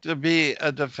to be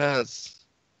a defense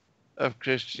of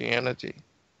Christianity.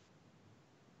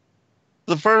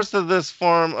 The first of this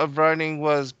form of writing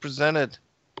was presented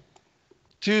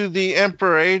to the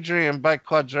Emperor Adrian by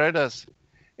Quadratus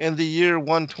in the year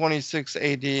 126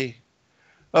 AD.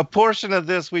 A portion of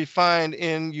this we find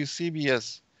in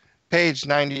Eusebius, page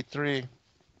 93.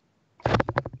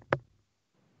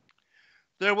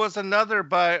 There was another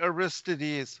by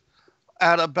Aristides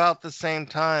at about the same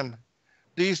time.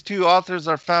 These two authors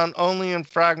are found only in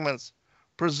fragments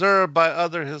preserved by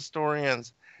other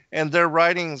historians, and their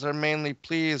writings are mainly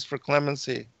pleas for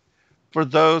clemency for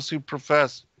those who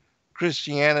professed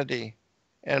Christianity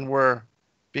and were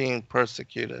being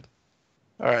persecuted.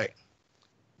 All right,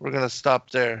 we're going to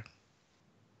stop there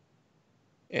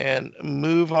and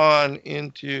move on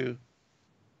into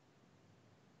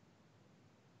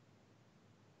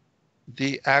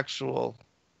the actual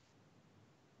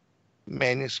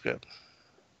manuscript.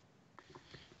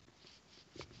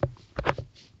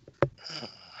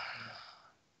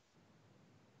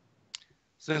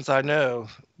 Since I know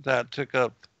that took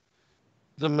up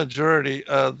the majority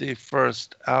of the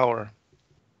first hour.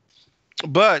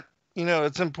 But, you know,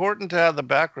 it's important to have the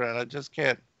background. I just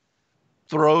can't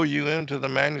throw you into the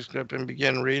manuscript and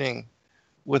begin reading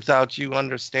without you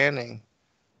understanding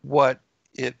what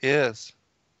it is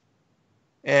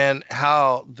and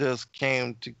how this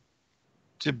came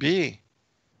to be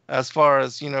as far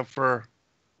as, you know, for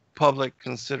public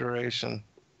consideration.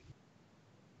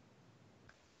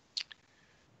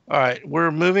 All right,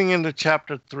 we're moving into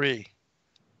chapter 3.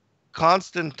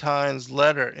 Constantine's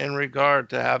letter in regard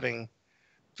to having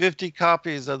 50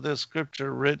 copies of this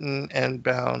scripture written and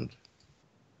bound.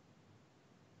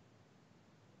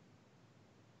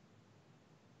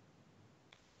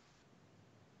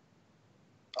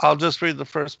 I'll just read the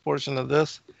first portion of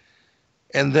this,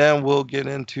 and then we'll get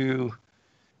into,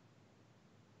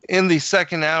 in the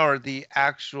second hour, the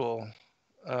actual,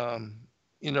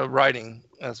 writing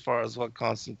as far as what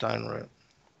Constantine wrote.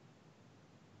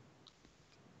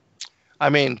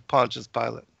 Pontius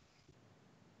Pilate.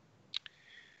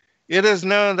 It is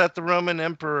known that the Roman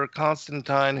Emperor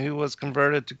Constantine, who was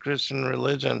converted to Christian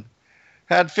religion,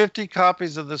 had 50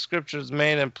 copies of the scriptures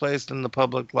made and placed in the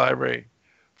public library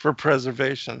for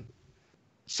preservation.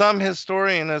 Some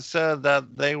historian has said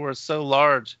that they were so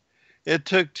large it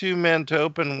took 2 men to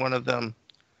open one of them.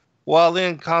 While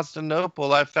in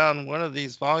Constantinople, I found one of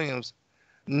these volumes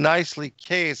nicely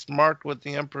cased, marked with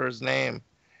the emperor's name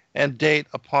and date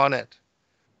upon it.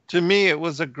 To me, it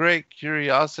was a great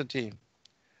curiosity.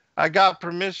 I got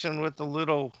permission with the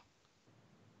little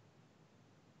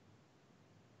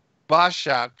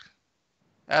bashak,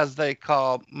 as they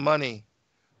call money,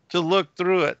 to look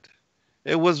through it.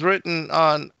 It was written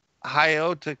on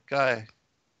hyotikai,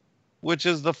 which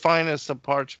is the finest of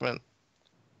parchment,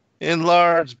 in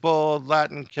large, bold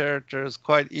Latin characters,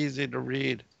 quite easy to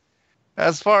read.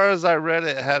 As far as I read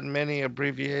it, had many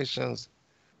abbreviations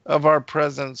of our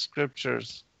present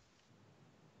scriptures.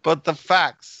 But the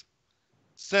facts,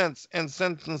 sense, and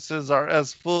sentences are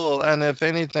as full, and if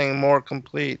anything, more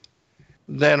complete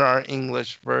than our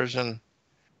English version.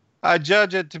 I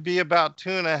judge it to be about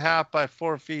 2.5 by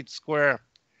 4 feet square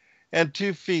and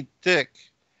 2 feet thick.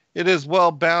 It is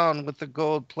well bound with a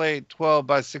gold plate 12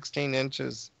 by 16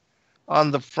 inches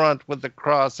on the front with a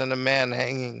cross and a man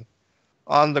hanging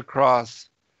on the cross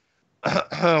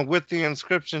with the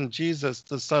inscription, Jesus,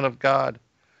 the Son of God,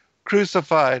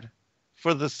 crucified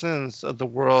for the sins of the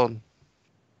world.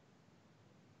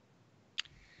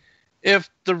 If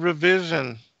the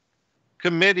revision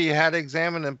committee had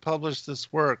examined and published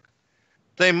this work,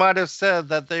 they might have said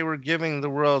that they were giving the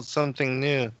world something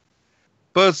new.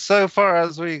 But so far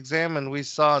as we examined, we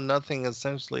saw nothing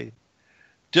essentially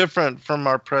different from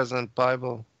our present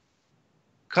Bible.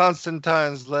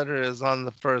 Constantine's letter is on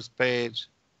the first page,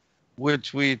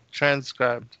 which we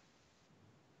transcribed.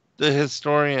 The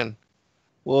historian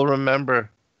will remember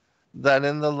that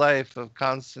in the life of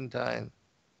Constantine,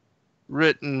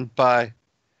 written by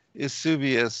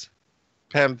Eusebius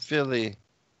Pamphili,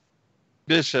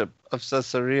 bishop of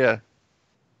Caesarea,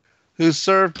 who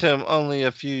served him only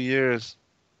a few years.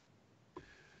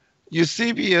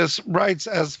 Eusebius writes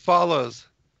as follows,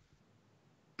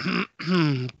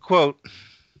 quote,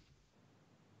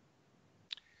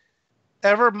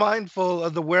 ever mindful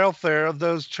of the welfare of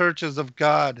those churches of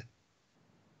God,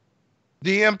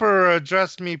 the emperor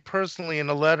addressed me personally in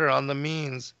a letter on the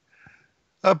means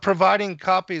of providing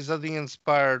copies of the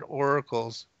inspired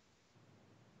oracles.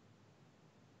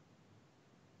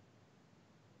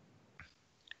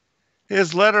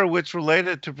 His letter, which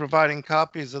related to providing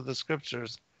copies of the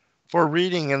scriptures for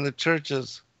reading in the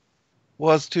churches,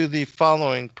 was to the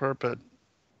following purport.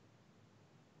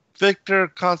 Victor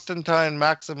Constantine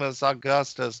Maximus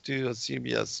Augustus to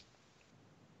Eusebius.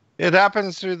 It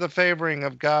happens through the favoring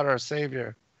of God our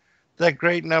Savior that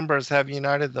great numbers have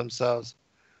united themselves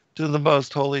to the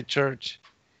most holy church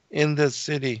in this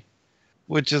city,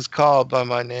 which is called by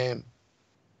my name.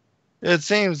 It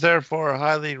seems therefore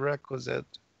highly requisite,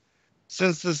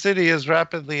 since the city is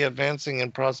rapidly advancing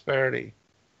in prosperity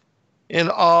in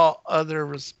all other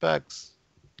respects,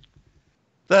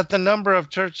 that the number of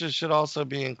churches should also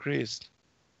be increased.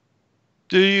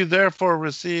 Do you therefore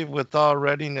receive with all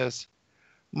readiness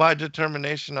my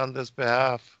determination on this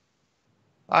behalf?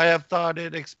 I have thought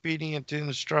it expedient to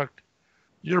instruct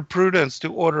your prudence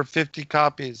to order 50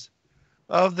 copies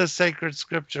of the sacred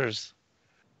scriptures,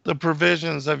 the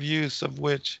provisions of use of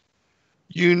which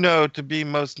you know to be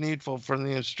most needful for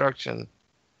the instruction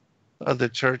of the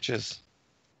churches,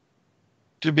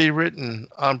 to be written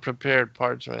on prepared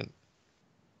parchment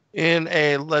in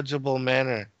a legible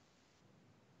manner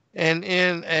and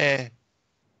in a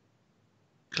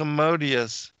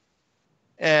commodious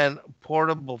and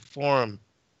portable form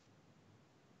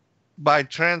by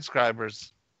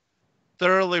transcribers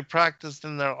thoroughly practiced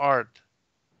in their art.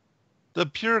 The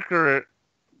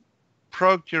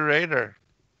procurator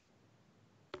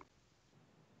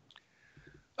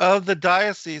of the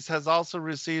diocese has also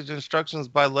received instructions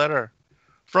by letter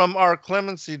from our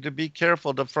clemency to be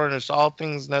careful to furnish all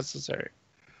things necessary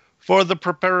for the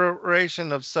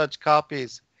preparation of such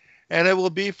copies, and it will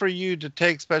be for you to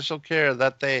take special care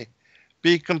that they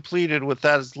be completed with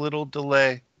as little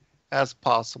delay as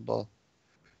possible.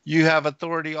 You have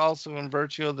authority also in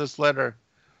virtue of this letter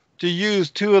to use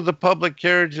 2 of the public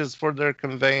carriages for their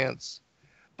conveyance,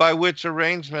 by which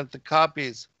arrangement the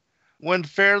copies, when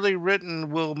fairly written,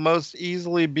 will most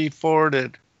easily be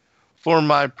forwarded for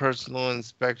my personal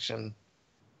inspection.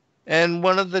 And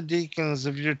one of the deacons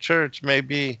of your church may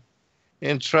be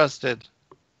entrusted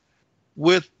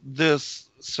with this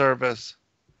service,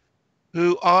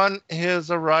 who on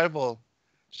his arrival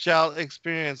shall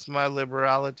experience my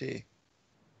liberality.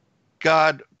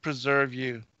 God preserve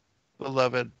you,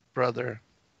 beloved brother.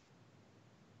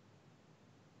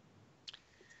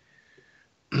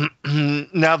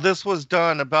 Now this was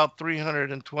done about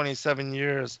 327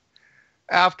 years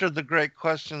after the great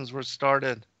questions were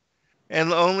started,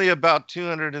 and only about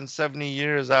 270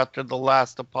 years after the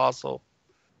last apostle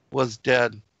was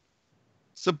dead.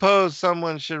 Suppose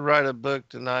someone should write a book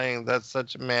denying that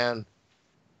such a man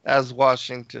as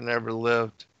Washington ever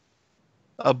lived.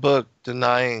 A book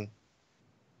denying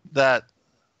that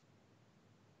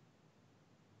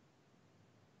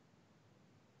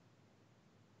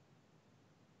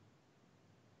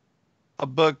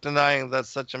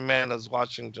such a man as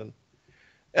Washington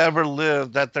ever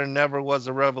lived, that there never was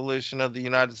a revolution of the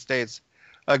United States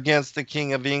against the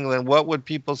King of England. What would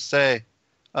people say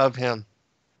of him?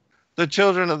 The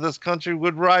children of this country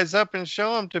would rise up and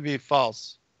show him to be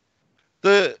false.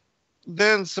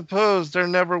 Then suppose there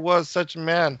never was such a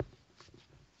man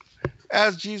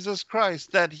as Jesus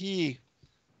Christ, that he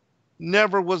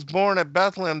never was born at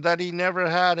Bethlehem, that he never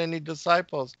had any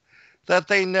disciples, that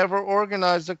they never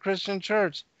organized a Christian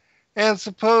church. And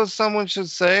suppose someone should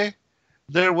say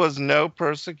there was no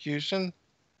persecution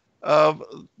of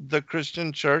the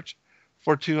Christian church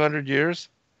for 200 years.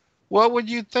 What would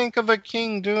you think of a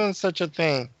king doing such a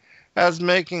thing as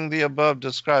making the above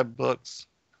described books?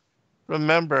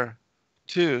 Remember,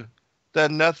 too,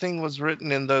 that nothing was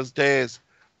written in those days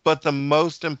but the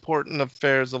most important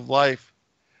affairs of life,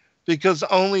 because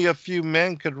only a few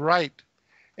men could write,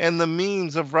 and the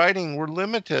means of writing were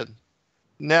limited.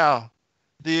 Now,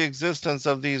 the existence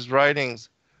of these writings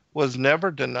was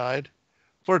never denied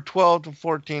for 12 to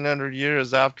 1400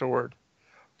 years afterward.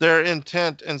 Their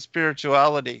intent and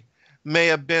spirituality may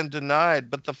have been denied,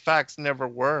 but the facts never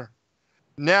were.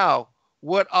 Now,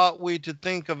 what ought we to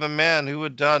think of a man who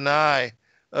would deny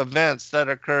events that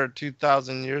occurred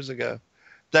 2,000 years ago,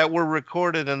 that were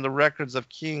recorded in the records of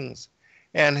kings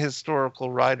and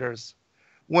historical writers,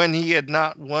 when he had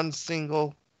not one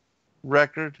single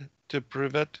record to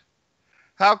prove it?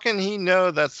 How can he know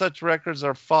that such records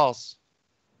are false?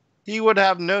 He would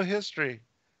have no history,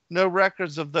 no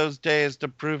records of those days to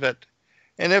prove it.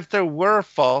 And if there were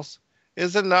false,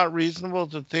 is it not reasonable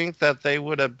to think that they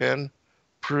would have been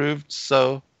proved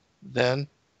so then?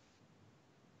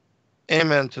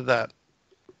 Amen to that.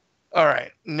 All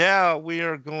right, now we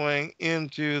are going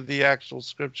into the actual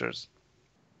scriptures.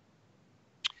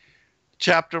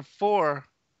 Chapter 4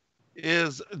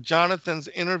 is Jonathan's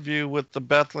interview with the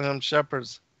Bethlehem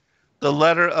shepherds, the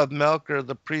letter of Melcher,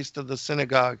 the priest of the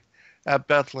synagogue at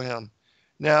Bethlehem.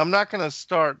 Now, I'm not going to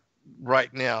start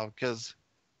right now because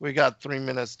we got 3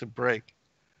 minutes to break.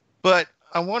 But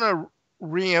I want to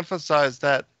re-emphasize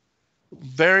that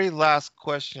very last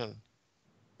question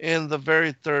in the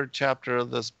very third chapter of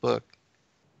this book.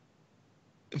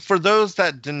 For those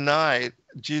that deny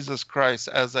Jesus Christ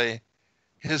as a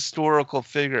historical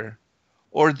figure,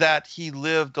 or that he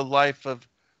lived a life of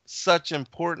such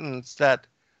importance that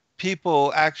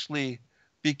people actually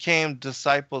became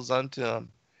disciples unto him,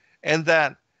 and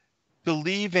that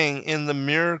believing in the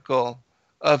miracle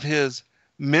of his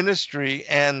ministry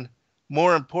and,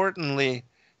 more importantly,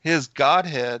 his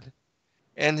Godhead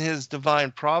and his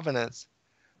divine providence,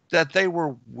 that they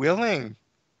were willing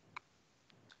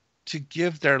to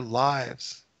give their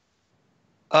lives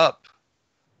up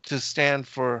to stand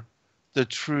for the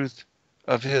truth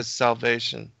of his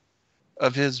salvation,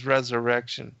 of his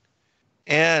resurrection,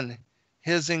 and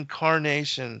his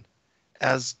incarnation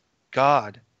as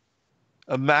God,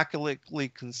 immaculately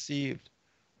conceived,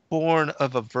 born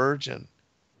of a virgin,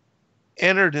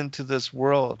 entered into this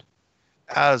world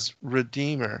as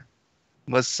Redeemer,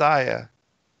 Messiah,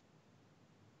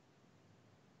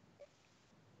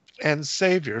 and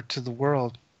Savior to the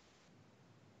world.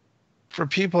 For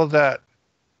people that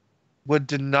would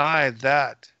deny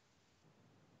that,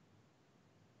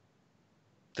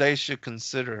 they should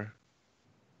consider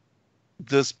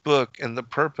this book and the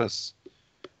purpose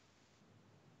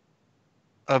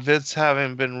of its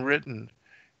having been written,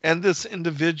 and this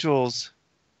individual's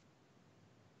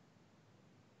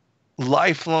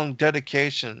lifelong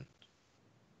dedication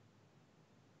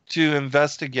to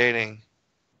investigating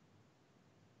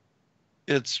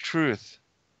its truth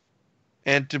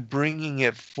and to bringing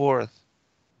it forth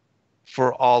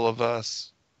for all of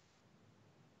us.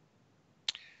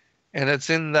 And it's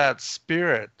in that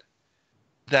spirit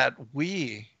that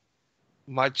we,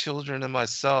 my children and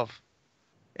myself,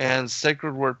 and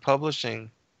Sacred Word Publishing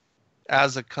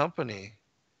as a company,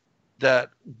 that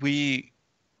we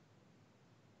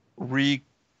republish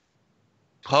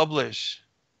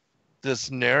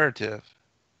this narrative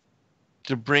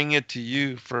to bring it to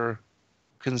you for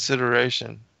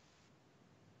consideration.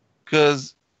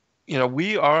 Because,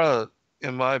 we are,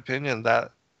 in my opinion,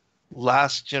 that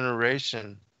last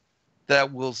generation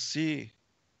that will see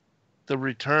the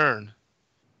return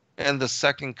and the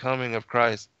second coming of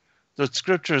Christ. The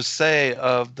scriptures say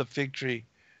of the fig tree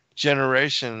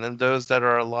generation and those that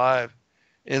are alive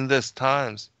in this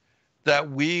times,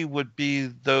 that we would be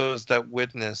those that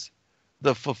witness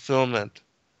the fulfillment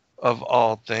of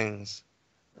all things,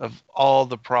 of all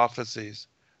the prophecies,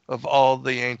 of all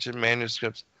the ancient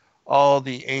manuscripts, all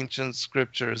the ancient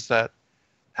scriptures that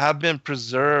have been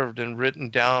preserved and written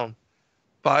down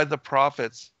by the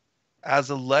prophets as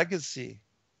a legacy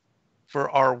for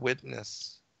our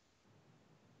witness.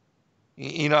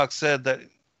 Enoch said that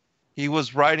he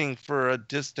was writing for a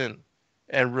distant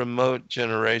and remote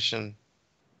generation.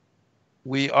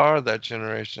 We are that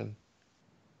generation.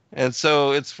 And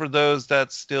so it's for those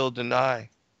that still deny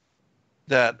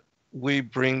that we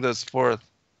bring this forth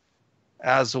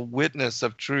as a witness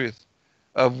of truth,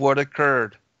 of what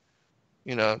occurred,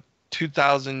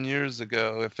 2,000 years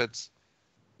ago, if it's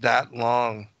that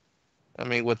long. I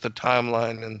mean, with the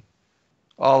timeline and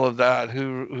all of that,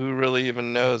 who really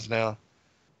even knows now?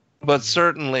 But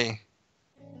certainly,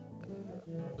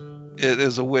 it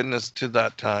is a witness to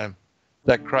that time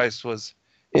that Christ was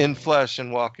in flesh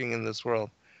and walking in this world.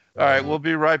 All right, we'll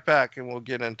be right back and we'll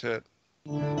get into it.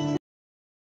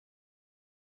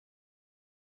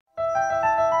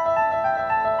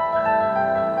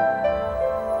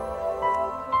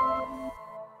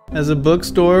 As a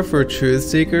bookstore for truth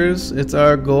seekers, it's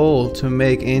our goal to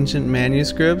make ancient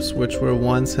manuscripts which were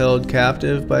once held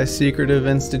captive by secretive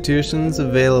institutions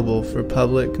available for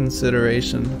public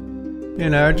consideration.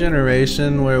 In our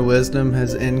generation, where wisdom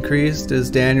has increased, as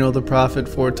Daniel the prophet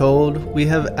foretold, we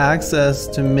have access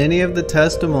to many of the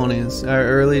testimonies our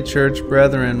early church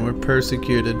brethren were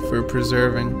persecuted for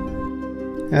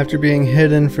preserving. After being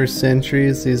hidden for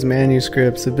centuries, these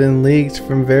manuscripts have been leaked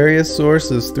from various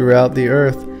sources throughout the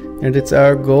earth, and it's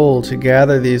our goal to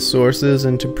gather these sources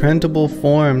into printable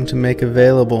form to make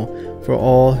available for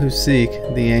all who seek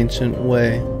the ancient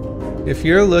way. If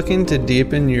you're looking to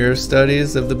deepen your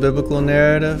studies of the biblical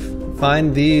narrative,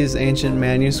 find these ancient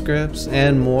manuscripts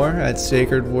and more at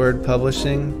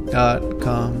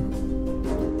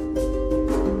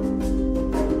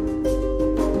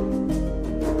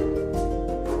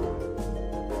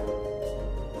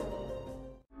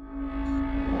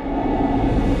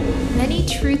Many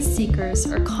truth seekers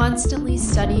are constantly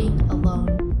studying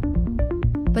alone.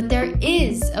 But there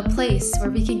is a place where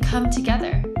we can come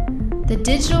together. The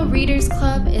Digital Readers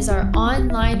Club is our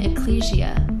online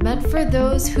ecclesia meant for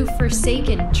those who've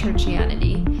forsaken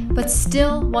churchianity but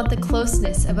still want the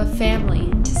closeness of a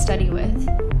family to study with.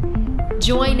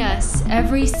 Join us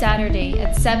every Saturday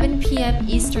at 7 p.m.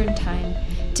 Eastern Time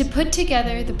to put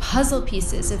together the puzzle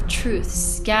pieces of truth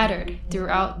scattered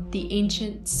throughout the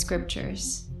ancient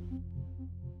scriptures.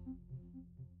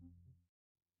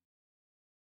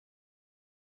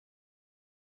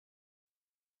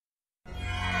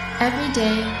 Every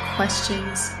day,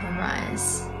 questions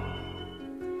arise.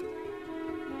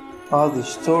 Are the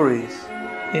stories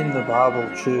in the Bible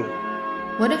true?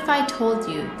 What if I told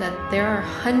you that there are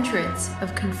hundreds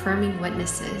of confirming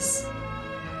witnesses?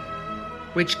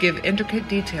 Which give intricate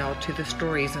detail to the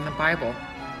stories in the Bible.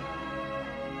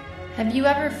 Have you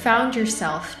ever found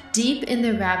yourself deep in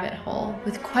the rabbit hole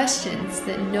with questions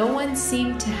that no one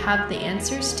seemed to have the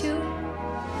answers to?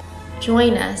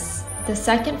 Join us the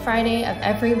second Friday of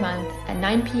every month at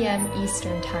 9 p.m.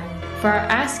 Eastern Time for our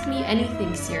Ask Me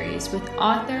Anything series with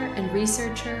author and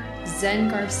researcher Zen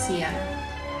Garcia,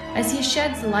 as he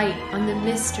sheds light on the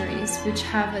mysteries which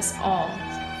have us all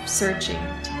searching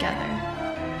together.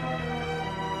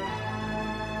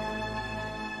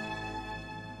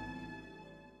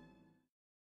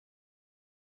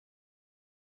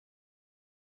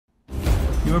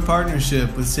 Your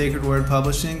partnership with Sacred Word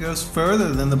Publishing goes further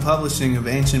than the publishing of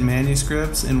ancient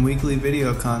manuscripts and weekly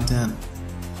video content.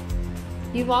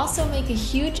 You also make a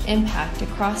huge impact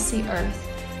across the earth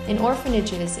in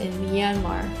orphanages in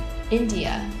Myanmar,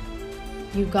 India,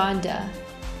 Uganda,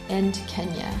 and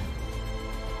Kenya.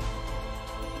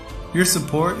 Your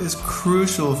support is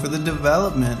crucial for the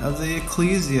development of the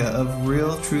ecclesia of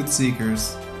real truth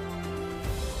seekers.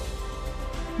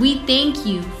 We thank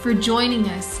you for joining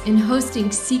us in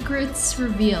hosting Secrets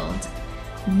Revealed,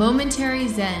 Momentary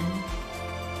Zen,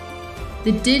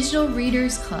 the Digital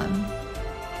Readers Club,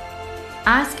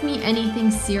 Ask Me Anything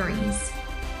series,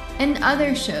 and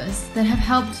other shows that have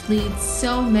helped lead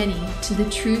so many to the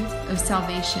truth of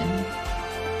salvation. To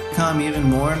become even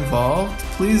more involved,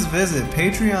 please visit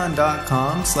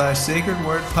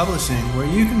patreon.com/sacredwordpublishing, where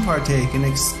you can partake in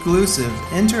exclusive,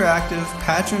 interactive,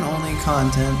 patron-only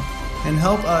content and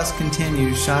help us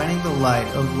continue shining the light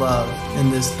of love in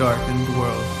this darkened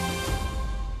world.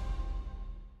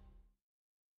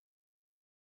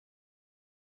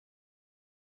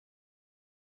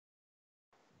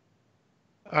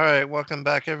 All right, welcome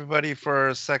back everybody for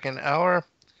our second hour.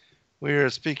 We are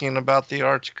speaking about the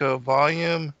Archko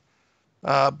volume.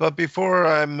 But before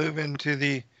I move into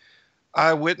the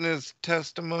eyewitness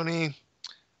testimony,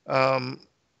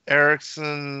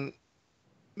 Erickson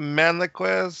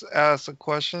Manliquez asks a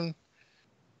question.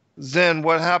 Zen,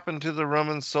 what happened to the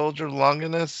Roman soldier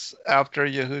Longinus after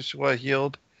Yahushua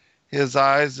healed his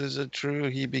eyes? Is it true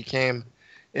he became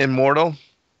immortal?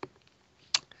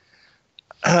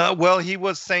 Well, he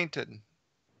was sainted.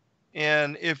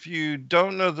 And if you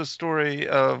don't know the story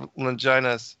of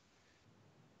Longinus,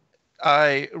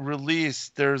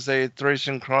 there's a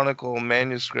Thracian Chronicle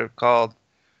manuscript called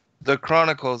The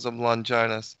Chronicles of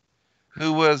Longinus,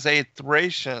 who was a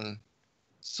Thracian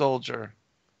soldier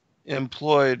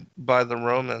employed by the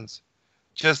Romans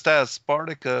just as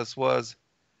Spartacus was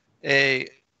a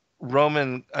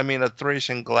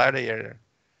Thracian gladiator,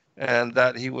 and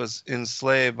that he was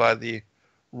enslaved by the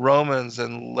Romans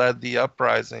and led the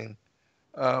uprising,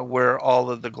 where all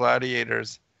of the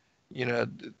gladiators,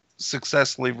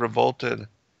 successfully revolted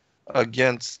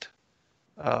against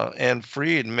and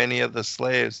freed many of the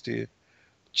slaves to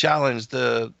challenge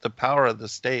the power of the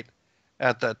state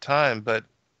at that time. But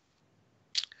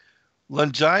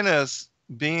Longinus,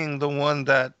 being the one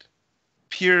that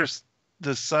pierced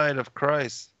the side of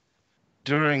Christ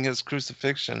during his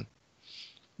crucifixion,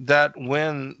 that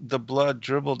when the blood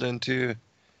dribbled into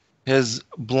his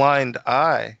blind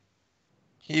eye,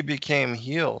 he became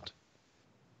healed.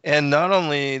 And not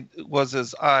only was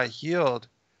his eye healed,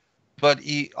 but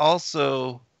he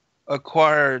also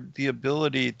acquired the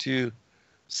ability to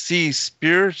see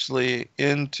spiritually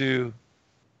into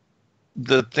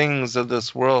the things of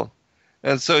this world.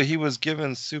 And so he was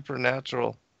given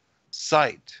supernatural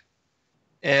sight.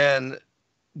 And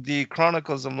the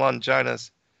Chronicles of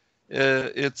Longinus,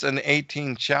 it's an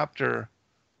 18-chapter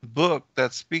book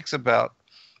that speaks about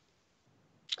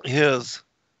his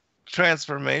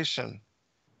transformation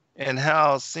and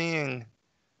how seeing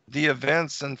the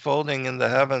events unfolding in the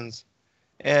heavens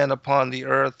and upon the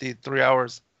earth, the 3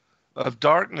 hours of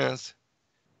darkness,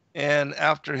 and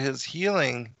after his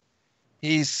healing,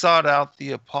 he sought out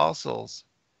the apostles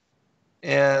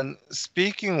and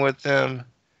speaking with them,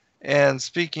 and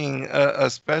speaking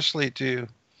especially to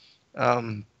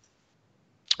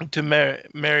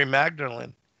Mary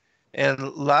Magdalene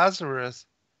and Lazarus.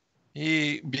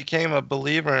 He became a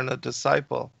believer and a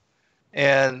disciple,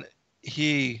 and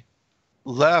he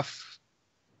left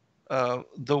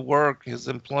the work, his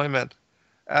employment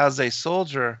as a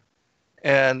soldier,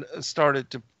 and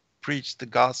started to preach the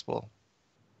gospel.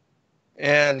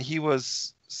 And he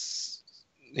was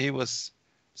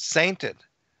sainted.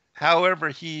 However,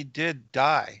 he did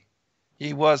die.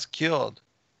 He was killed.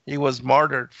 He was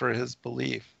martyred for his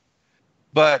belief.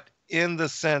 But in the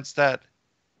sense that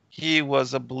he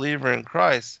was a believer in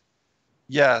Christ,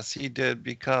 yes, he did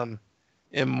become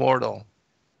immortal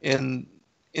in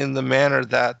the manner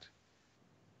that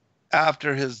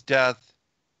after his death,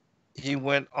 he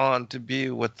went on to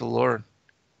be with the Lord.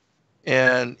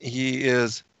 And he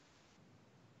is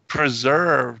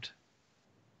preserved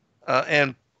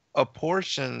and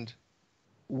apportioned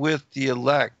with the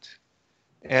elect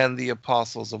and the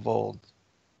apostles of old.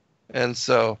 And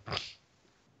so,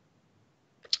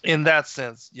 in that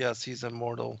sense, yes, he's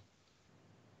immortal.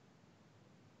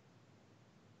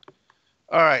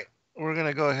 All right, we're going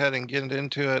to go ahead and get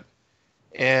into it.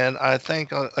 And I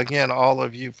thank, again, all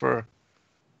of you for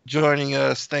joining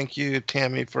us. Thank you,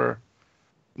 Tammy, for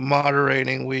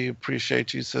moderating. We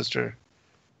appreciate you, sister.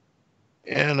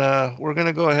 And we're going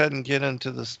to go ahead and get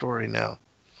into the story now.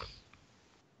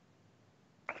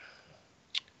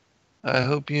 I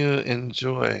hope you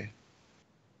enjoy,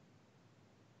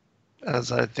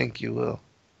 as I think you will.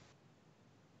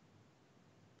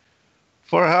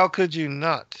 For how could you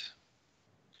not?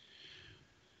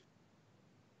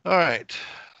 All right.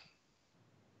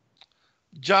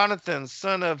 Jonathan,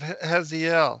 son of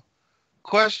Haziel,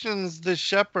 questions the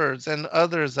shepherds and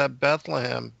others at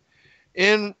Bethlehem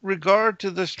in regard to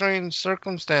the strange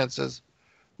circumstances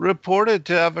reported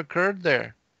to have occurred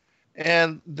there,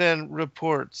 and then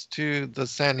reports to the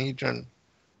Sanhedrin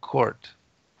court.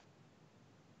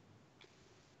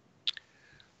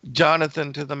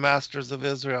 Jonathan to the masters of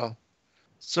Israel,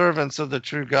 servants of the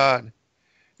true God.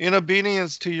 In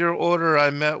obedience to your order, I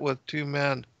met with 2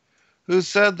 men who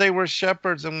said they were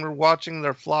shepherds and were watching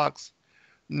their flocks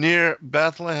near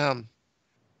Bethlehem.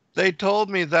 They told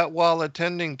me that while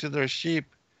attending to their sheep,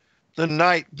 the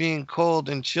night being cold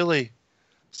and chilly,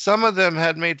 some of them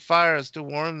had made fires to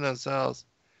warm themselves,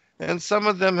 and some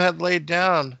of them had laid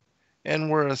down and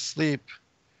were asleep,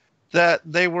 that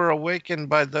they were awakened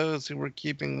by those who were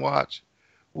keeping watch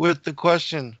with the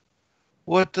question,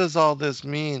 "What does all this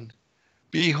mean?"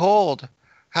 Behold,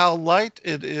 how light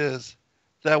it is,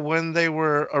 that when they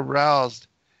were aroused,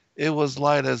 it was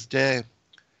light as day.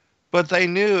 But they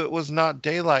knew it was not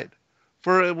daylight,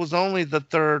 for it was only the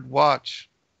 3rd watch.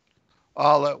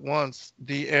 All at once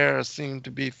the air seemed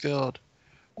to be filled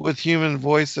with human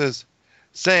voices,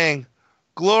 saying,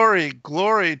 "Glory,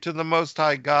 glory to the Most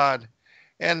High God,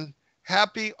 and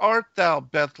happy art thou,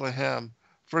 Bethlehem,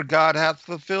 for God hath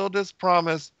fulfilled his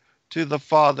promise to the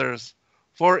fathers.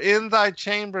 For in thy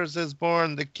chambers is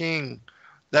born the King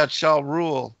that shall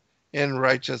rule in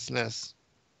righteousness."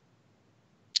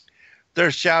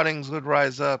 Their shoutings would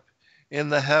rise up in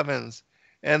the heavens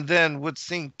and then would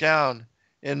sink down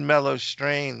in mellow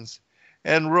strains,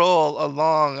 and roll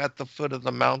along at the foot of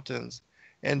the mountains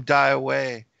and die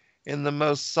away in the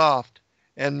most soft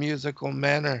and musical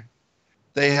manner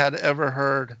they had ever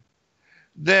heard.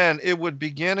 Then it would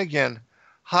begin again,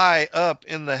 high up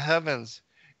in the heavens,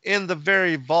 in the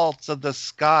very vaults of the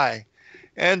sky,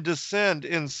 and descend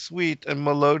in sweet and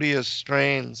melodious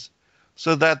strains,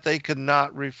 so that they could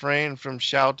not refrain from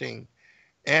shouting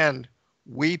and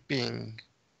weeping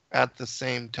at the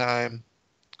same time.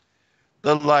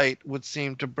 The light would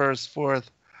seem to burst forth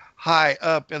high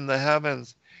up in the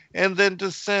heavens, and then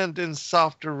descend in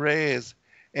softer rays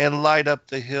and light up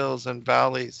the hills and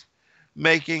valleys,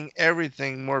 making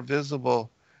everything more visible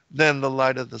than the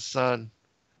light of the sun,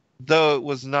 though it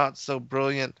was not so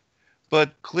brilliant,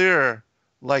 but clearer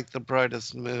like the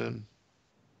brightest moon.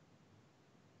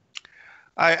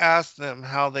 I asked them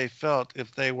how they felt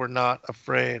if they were not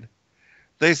afraid.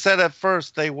 They said at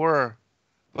first they were,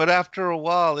 but after a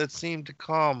while it seemed to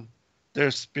calm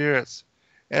their spirits,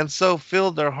 and so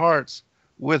filled their hearts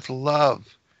with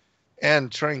love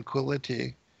and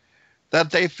tranquility,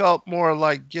 that they felt more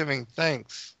like giving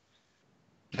thanks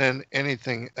than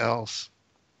anything else.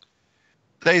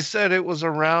 They said it was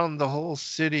around the whole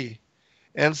city,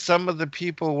 and some of the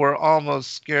people were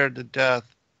almost scared to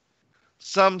death.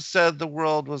 Some said the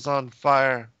world was on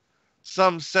fire.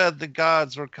 Some said the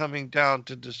gods were coming down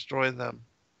to destroy them.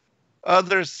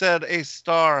 Others said a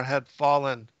star had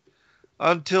fallen,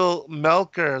 until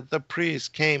Melchior the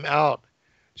priest came out,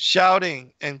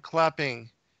 shouting and clapping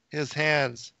his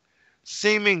hands,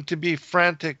 seeming to be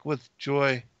frantic with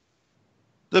joy.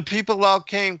 The people all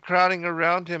came crowding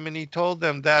around him, and he told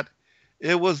them that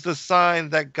it was the sign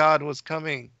that God was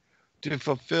coming to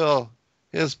fulfill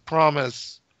his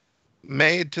promise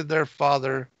made to their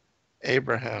father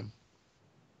Abraham.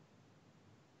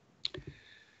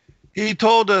 He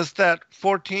told us that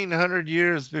 1400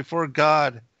 years before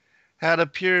God had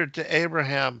appeared to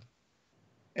Abraham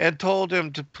and told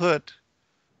him to put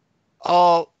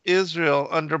all Israel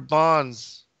under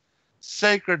bonds,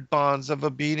 sacred bonds of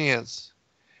obedience.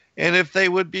 And if they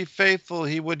would be faithful,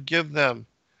 he would give them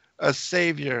a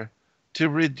Savior to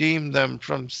redeem them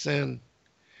from sin,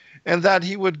 and that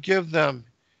he would give them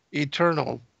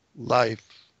eternal life,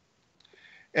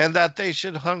 and that they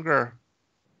should hunger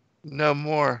no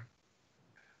more,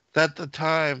 that the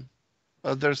time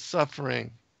of their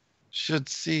suffering should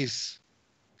cease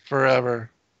forever,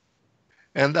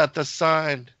 and that the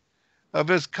sign of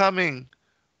his coming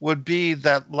would be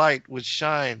that light would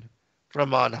shine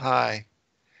from on high,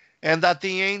 and that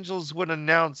the angels would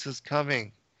announce his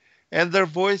coming, and their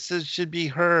voices should be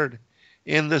heard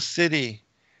in the city,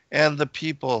 and the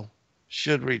people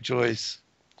should rejoice.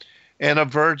 And a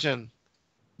virgin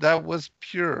that was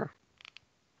pure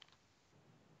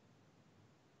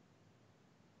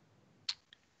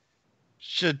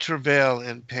should travail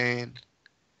in pain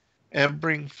and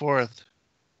bring forth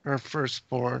her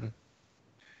firstborn.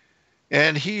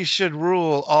 And he should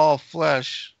rule all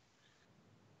flesh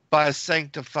by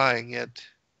sanctifying it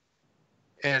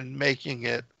and making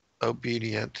it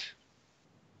obedient.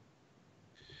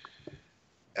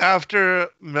 After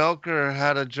Melchior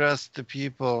had addressed the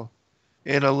people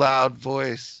in a loud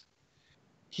voice,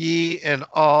 he and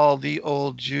all the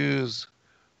old Jews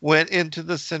went into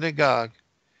the synagogue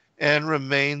and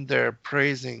remained there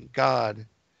praising God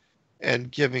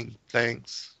and giving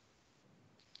thanks.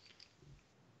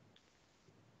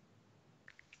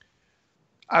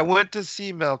 I went to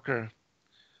see Melchior,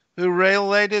 who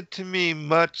related to me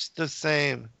much the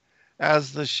same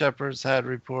as the shepherds had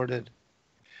reported.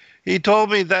 He told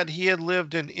me that he had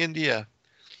lived in India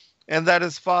and that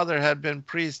his father had been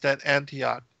priest at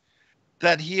Antioch,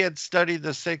 that he had studied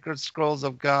the sacred scrolls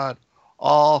of God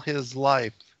all his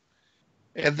life,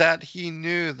 and that he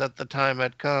knew that the time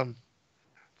had come,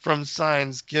 from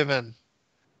signs given,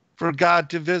 for God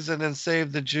to visit and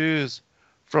save the Jews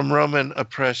from Roman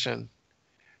oppression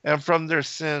and from their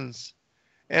sins.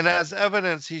 And as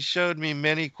evidence, he showed me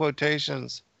many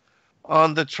quotations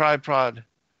on the tripod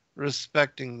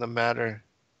respecting the matter.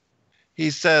 He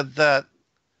said that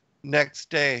next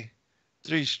day,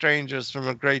 3 strangers from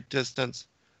a great distance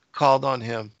called on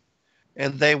him,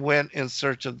 and they went in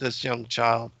search of this young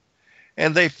child.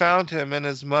 And they found him and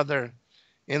his mother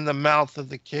in the mouth of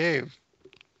the cave,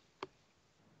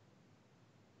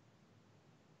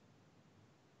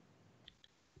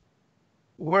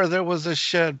 where there was a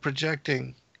shed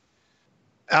projecting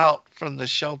out from the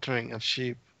sheltering of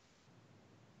sheep.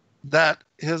 That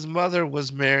his mother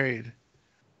was married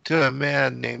to a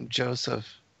man named Joseph,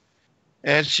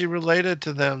 and she related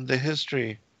to them the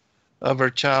history of her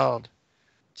child,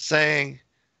 saying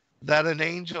that an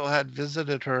angel had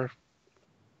visited her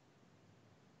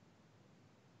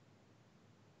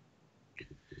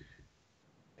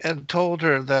and told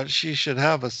her that she should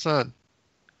have a son,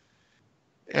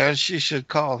 and she should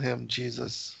call him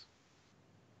Jesus,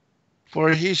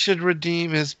 for he should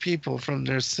redeem his people from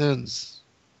their sins,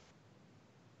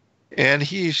 and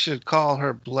he should call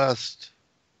her blessed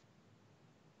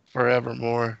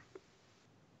forevermore.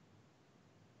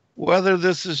 Whether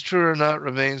this is true or not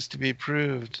remains to be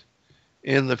proved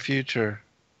in the future.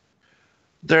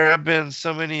 There have been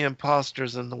so many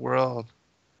impostors in the world,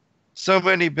 so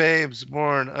many babes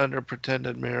born under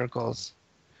pretended miracles,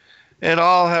 and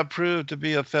all have proved to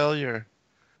be a failure,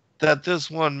 that this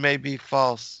one may be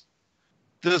false,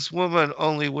 this woman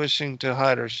only wishing to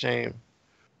hide her shame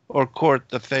or court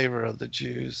the favor of the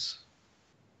Jews.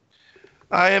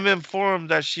 I am informed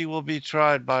that she will be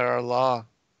tried by our law,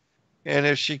 and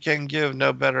if she can give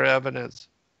no better evidence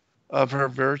of her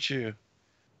virtue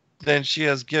than she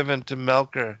has given to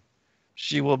Melcher,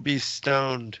 she will be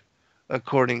stoned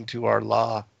according to our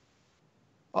law.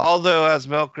 Although, as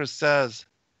Melcher says,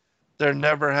 there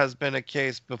never has been a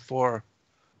case before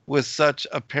with such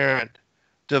apparent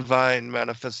divine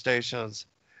manifestations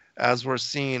as were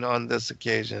seen on this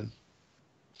occasion.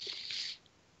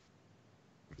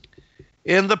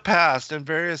 In the past, in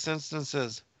various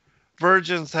instances,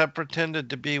 virgins have pretended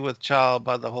to be with child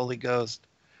by the Holy Ghost,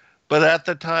 but at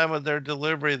the time of their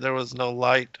delivery there was no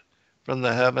light from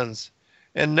the heavens,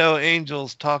 and no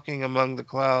angels talking among the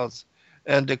clouds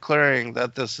and declaring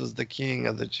that this is the King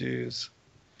of the Jews.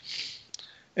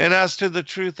 And as to the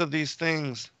truth of these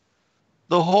things,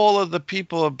 the whole of the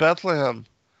people of Bethlehem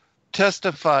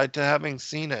testified to having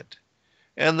seen it,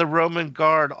 and the Roman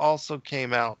guard also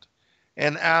came out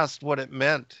and asked what it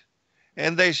meant,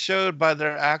 and they showed by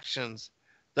their actions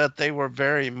that they were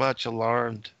very much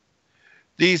alarmed.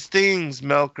 These things,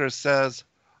 Melcher says,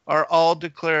 are all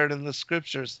declared in the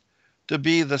scriptures to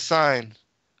be the sign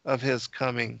of his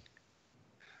coming.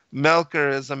 Melcher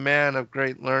is a man of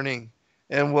great learning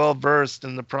and well versed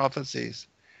in the prophecies,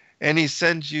 and he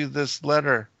sends you this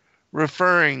letter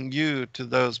referring you to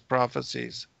those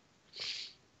prophecies.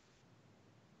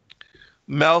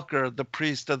 Melcher, the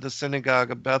priest of the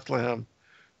synagogue of Bethlehem,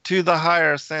 to the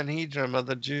higher Sanhedrin of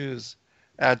the Jews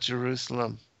at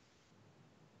Jerusalem.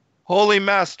 Holy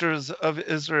masters of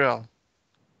Israel,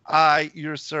 I,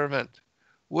 your servant,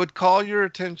 would call your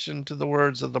attention to the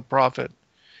words of the prophet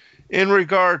in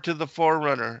regard to the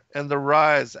forerunner and the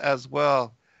rise as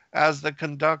well as the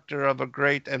conductor of a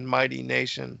great and mighty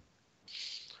nation,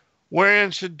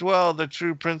 wherein should dwell the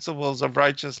true principles of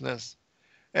righteousness,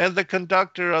 and the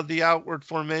conductor of the outward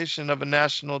formation of a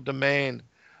national domain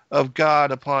of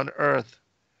God upon earth,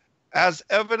 as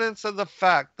evidence of the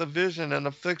fact, the vision and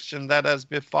affliction that has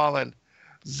befallen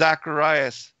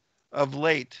Zacharias of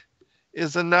late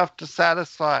is enough to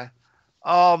satisfy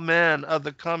all men of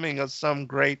the coming of some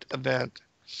great event.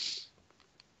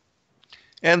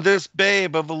 And this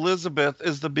babe of Elizabeth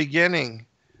is the beginning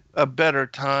of better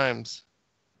times.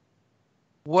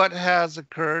 What has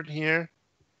occurred here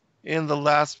in the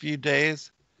last few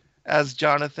days, as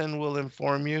Jonathan will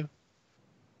inform you,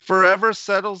 forever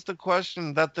settles the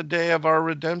question that the day of our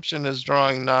redemption is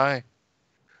drawing nigh.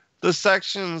 The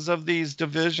sections of these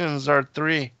divisions are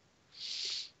three.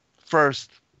 First,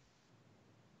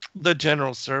 the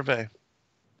general survey.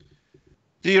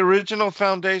 The original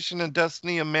foundation and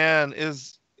destiny of man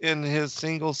is in his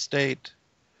single state.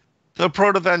 The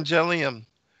protevangelium,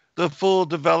 the full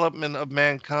development of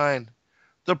mankind,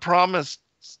 the promise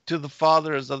to the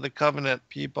fathers of the covenant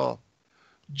people.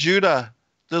 Judah,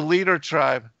 the leader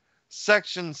tribe.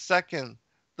 Section second,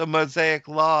 the Mosaic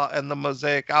law and the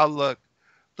Mosaic outlook.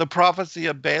 The prophecy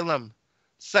of Balaam.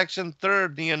 Section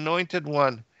third, the anointed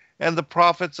one and the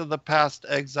prophets of the past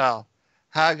exile.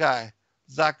 Haggai,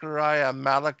 Zechariah,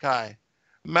 Malachi.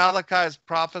 Malachi's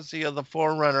prophecy of the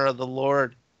forerunner of the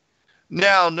Lord.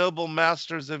 Now, noble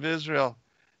masters of Israel,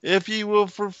 if ye will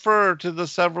refer to the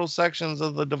several sections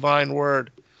of the divine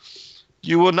word,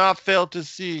 you will not fail to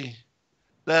see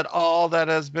that all that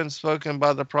has been spoken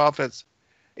by the prophets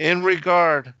in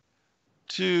regard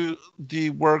to the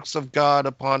works of God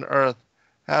upon earth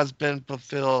has been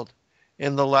fulfilled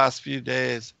in the last few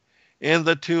days, in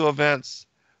the two events,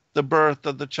 the birth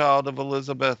of the child of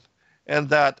Elizabeth and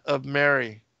that of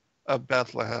Mary of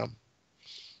Bethlehem.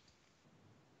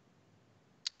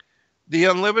 The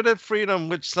unlimited freedom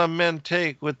which some men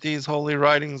take with these holy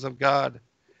writings of God,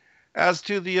 as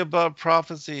to the above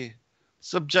prophecy,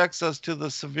 subjects us to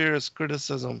the severest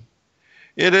criticism.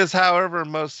 It is, however,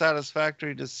 most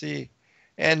satisfactory to see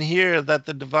and hear that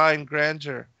the divine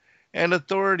grandeur and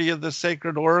authority of the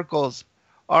sacred oracles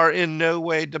are in no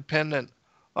way dependent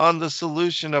on the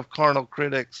solution of carnal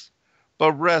critics,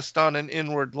 but rest on an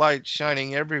inward light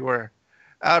shining everywhere,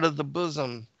 out of the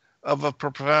bosom of a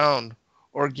profound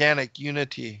organic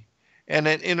unity and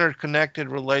an interconnected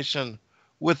relation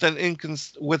with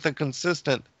with a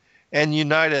consistent and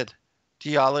united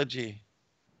theology,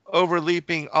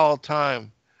 overleaping all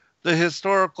time, the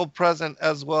historical present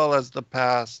as well as the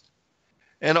past,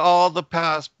 and all the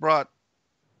past brought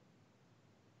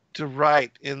to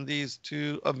right in these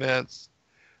two events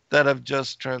that have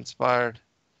just transpired.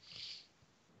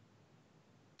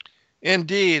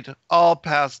 Indeed, all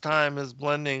past time is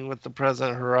blending with the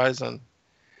present horizon,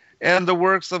 and the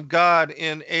works of God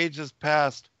in ages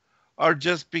past are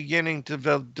just beginning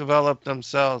to develop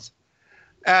themselves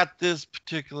at this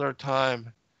particular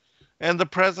time. And the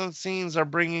present scenes are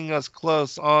bringing us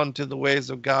close on to the ways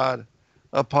of God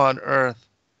upon earth.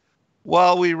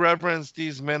 While we reverence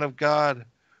these men of God,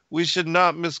 we should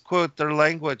not misquote their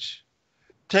language.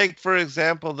 Take, for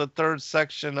example, the 3rd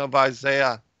section of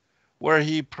Isaiah, where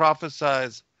he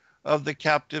prophesies of the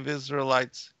captive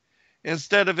Israelites,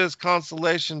 instead of his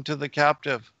consolation to the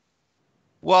captive.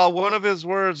 While one of his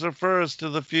words refers to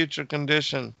the future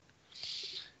condition,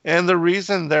 and the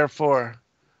reason, therefore,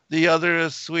 the other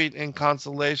is sweet in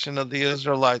consolation of the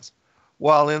Israelites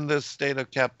while in this state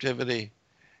of captivity,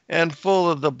 and full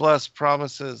of the blessed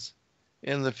promises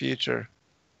in the future.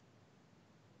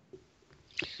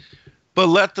 But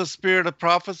let the spirit of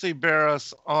prophecy bear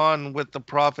us on with the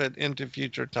prophet into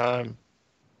future time,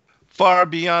 far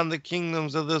beyond the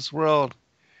kingdoms of this world,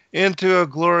 into a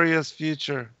glorious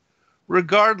future,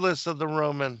 regardless of the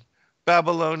Roman,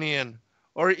 Babylonian,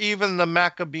 or even the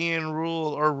Maccabean rule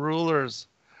or rulers,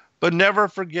 but never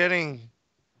forgetting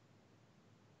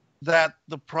that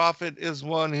the prophet is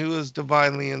one who is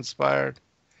divinely inspired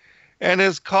and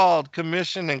is called,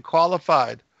 commissioned, and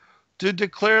qualified to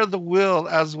declare the will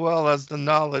as well as the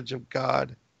knowledge of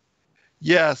God.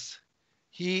 Yes,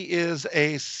 he is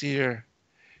a seer.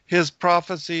 His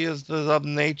prophecy is the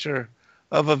nature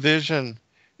of a vision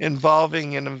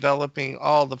involving and enveloping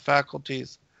all the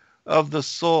faculties of the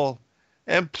soul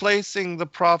and placing the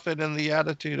prophet in the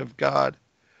attitude of God,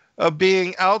 of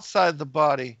being outside the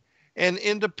body and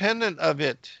independent of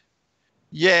it.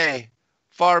 Yea,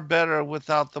 far better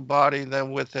without the body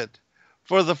than with it.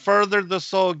 For the further the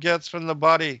soul gets from the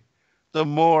body, the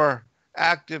more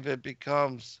active it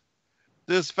becomes.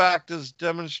 This fact is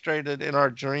demonstrated in our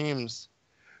dreams.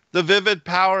 The vivid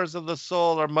powers of the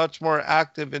soul are much more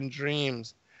active in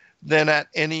dreams than at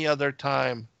any other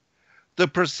time. The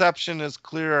perception is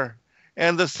clearer,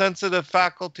 and the sensitive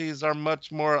faculties are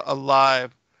much more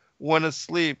alive when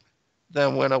asleep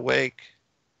than when awake.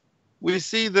 We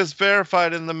see this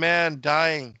verified in the man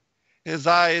dying. His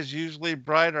eye is usually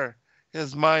brighter,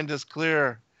 his mind is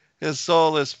clearer, his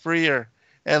soul is freer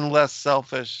and less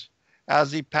selfish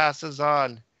as he passes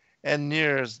on and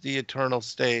nears the eternal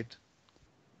state.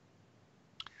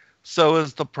 So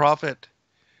is the prophet.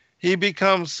 He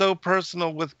becomes so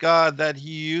personal with God that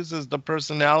he uses the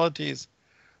personalities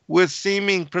with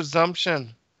seeming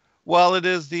presumption, while it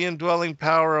is the indwelling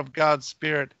power of God's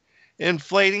Spirit,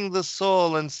 inflating the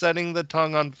soul and setting the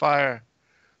tongue on fire.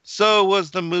 So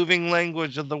was the moving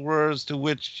language of the words to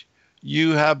which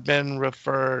you have been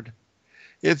referred.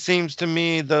 It seems to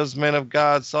me those men of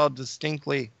God saw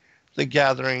distinctly the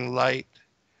gathering light.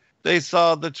 They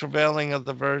saw the travailing of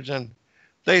the virgin.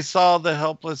 They saw the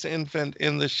helpless infant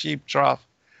in the sheep trough.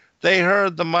 They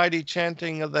heard the mighty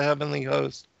chanting of the heavenly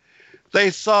host. They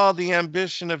saw the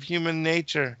ambition of human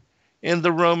nature in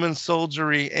the Roman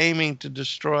soldiery aiming to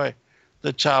destroy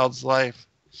the child's life.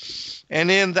 And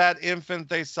in that infant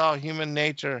they saw human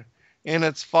nature in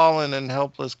its fallen and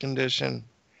helpless condition.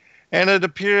 And it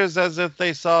appears as if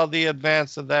they saw the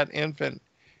advance of that infant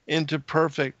into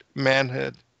perfect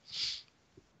manhood,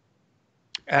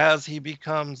 as he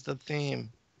becomes the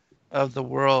theme of the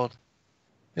world.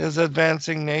 His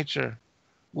advancing nature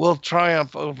will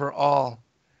triumph over all,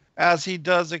 as he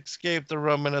does escape the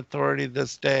Roman authority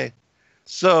this day.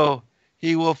 So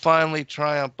he will finally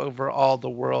triumph over all the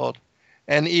world,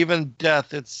 and even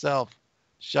death itself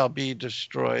shall be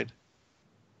destroyed.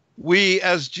 We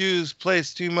as Jews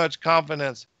place too much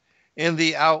confidence in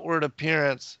the outward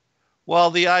appearance,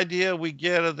 while the idea we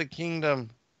get of the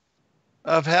kingdom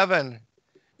of heaven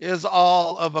is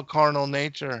all of a carnal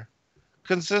nature,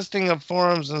 consisting of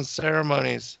forms and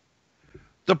ceremonies.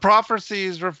 The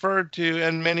prophecies referred to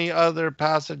and many other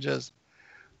passages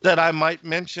that I might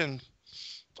mention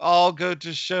all go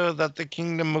to show that the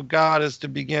kingdom of God is to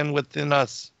begin within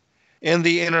us, in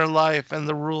the inner life and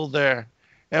the rule there.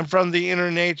 And from the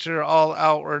inner nature, all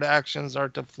outward actions are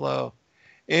to flow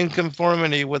in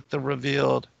conformity with the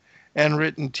revealed and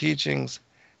written teachings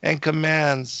and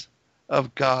commands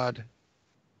of God.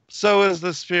 So is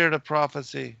the spirit of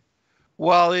prophecy.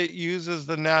 While it uses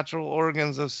the natural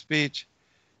organs of speech,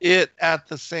 it at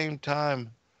the same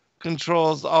time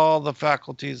controls all the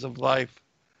faculties of life,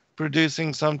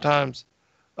 producing sometimes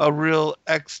a real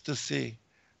ecstasy,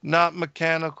 not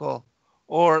mechanical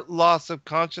or loss of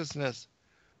consciousness,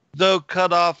 though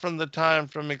cut off from the time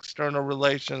from external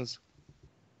relations.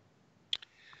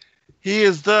 He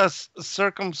is thus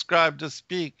circumscribed to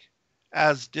speak,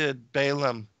 as did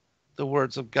Balaam, the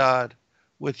words of God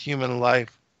with human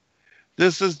life.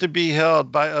 This is to be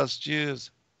held by us Jews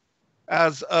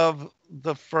as of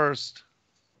the first.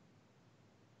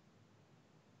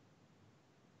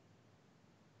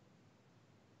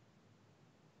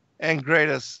 And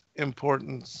greatest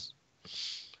importance.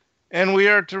 And we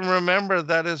are to remember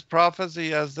that his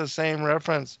prophecy has the same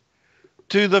reference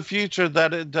to the future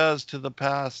that it does to the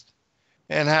past,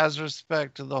 and has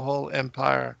respect to the whole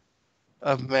empire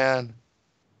of man.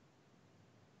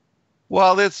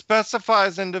 While it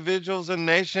specifies individuals and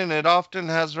nation, it often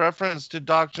has reference to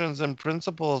doctrines and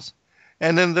principles,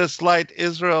 and in this light,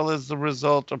 Israel is the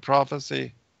result of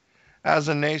prophecy as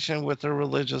a nation with their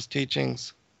religious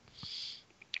teachings.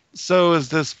 So is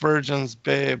this virgin's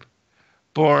babe,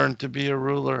 born to be a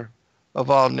ruler of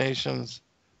all nations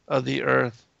of the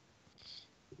earth.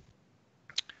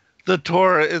 The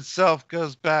Torah itself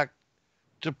goes back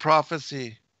to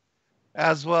prophecy,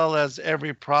 as well as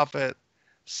every prophet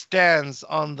stands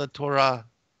on the Torah,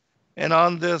 and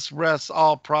on this rests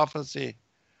all prophecy,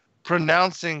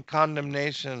 pronouncing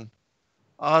condemnation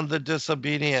on the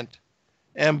disobedient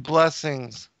and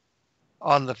blessings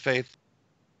on the faithful.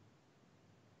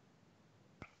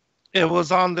 It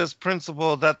was on this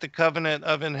principle that the covenant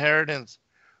of inheritance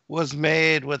was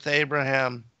made with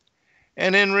Abraham,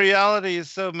 and in reality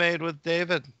is so made with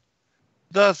David.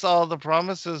 Thus all the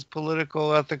promises,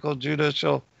 political, ethical,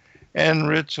 judicial, and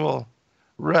ritual,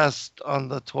 rest on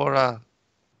the Torah.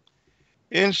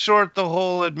 In short, the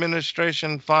whole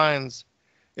administration finds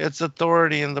its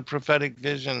authority in the prophetic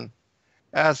vision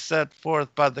as set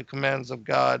forth by the commands of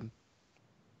God.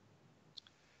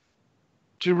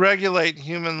 To regulate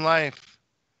human life,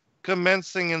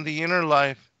 commencing in the inner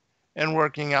life and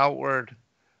working outward,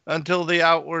 until the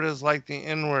outward is like the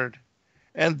inward,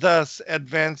 and thus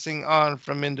advancing on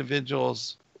from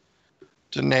individuals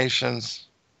to nations.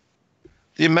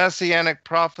 The messianic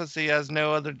prophecy has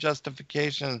no other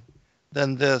justification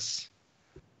than this.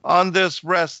 On this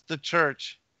rests the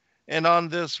church, and on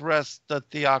this rests the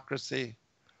theocracy.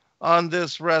 On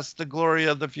this rests the glory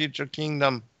of the future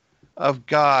kingdom of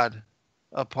God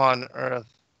upon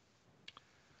earth.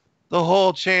 The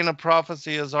whole chain of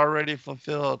prophecy is already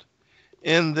fulfilled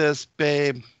in this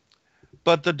babe,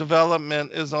 but the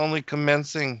development is only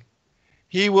commencing.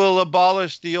 He will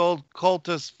abolish the old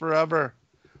cultus forever,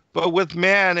 but with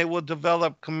man it will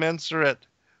develop commensurate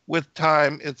with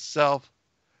time itself.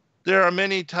 There are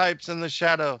many types in the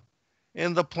shadow,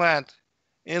 in the plant,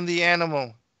 in the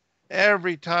animal.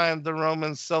 Every time the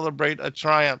Romans celebrate a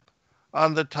triumph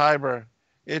on the Tiber,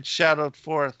 it shadowed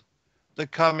forth the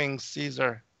coming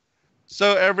Caesar.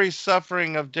 So every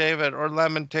suffering of David or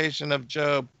lamentation of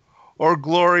Job or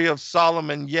glory of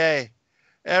Solomon, yea,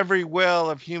 every wail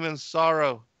of human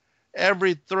sorrow,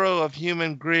 every throe of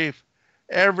human grief,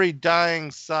 every dying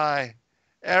sigh,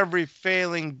 every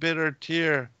failing bitter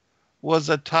tear was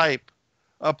a type,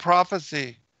 a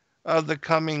prophecy of the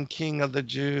coming King of the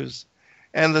Jews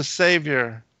and the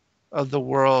Savior of the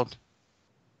world.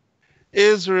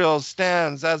 Israel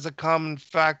stands as a common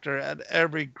factor at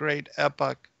every great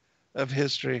epoch of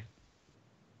history.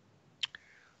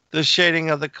 The shading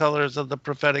of the colors of the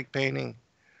prophetic painting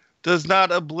does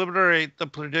not obliterate the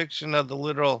prediction of the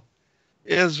literal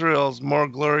Israel's more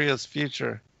glorious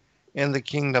future in the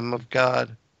kingdom of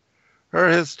God. Her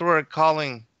historic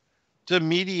calling to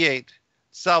mediate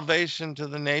salvation to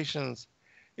the nations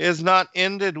is not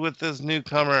ended with this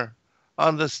newcomer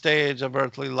on the stage of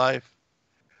earthly life.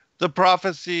 The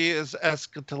prophecy is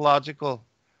eschatological,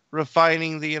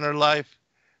 refining the inner life,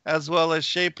 as well as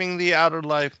shaping the outer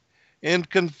life in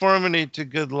conformity to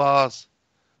good laws,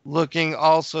 looking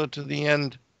also to the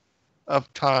end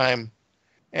of time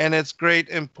and its great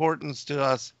importance to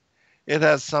us. It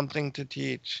has something to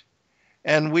teach,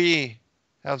 and we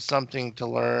have something to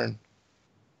learn.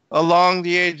 Along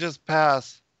the ages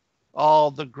past,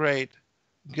 all the great,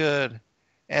 good,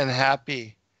 and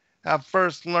happy have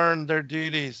first learned their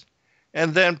duties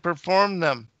and then performed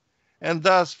them, and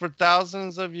thus for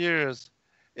thousands of years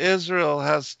Israel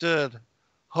has stood,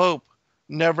 hope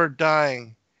never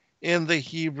dying, in the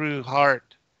Hebrew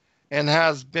heart, and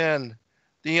has been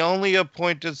the only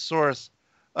appointed source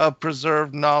of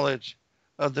preserved knowledge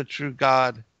of the true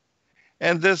God.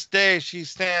 And this day she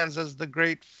stands as the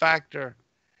great factor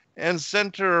and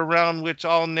center around which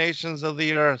all nations of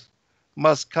the earth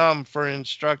must come for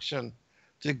instruction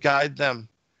to guide them,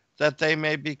 that they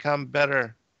may become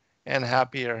better and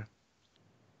happier.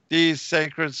 These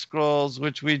sacred scrolls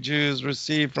which we Jews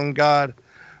receive from God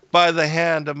by the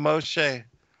hand of Moshe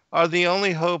are the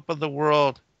only hope of the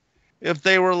world. If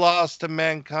they were lost to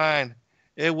mankind,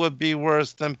 it would be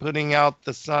worse than putting out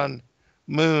the sun,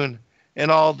 moon, and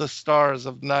all the stars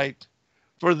of night,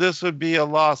 for this would be a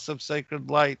loss of sacred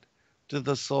light to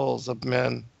the souls of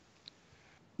men.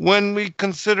 When we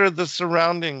consider the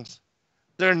surroundings,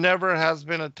 there never has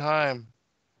been a time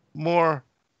more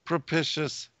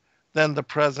propitious than the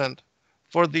present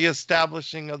for the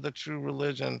establishing of the true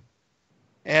religion.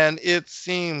 And it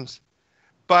seems,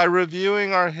 by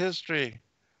reviewing our history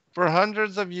for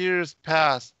hundreds of years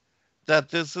past, that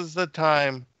this is the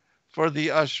time for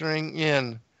the ushering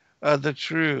in of the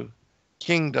true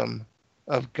kingdom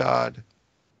of God.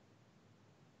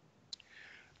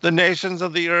 The nations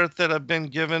of the earth that have been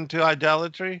given to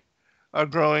idolatry are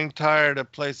growing tired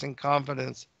of placing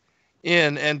confidence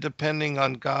in and depending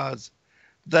on gods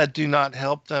that do not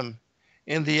help them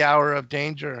in the hour of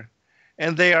danger.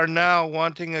 And they are now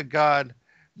wanting a God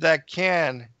that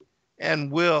can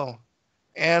and will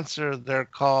answer their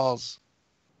calls.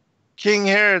 King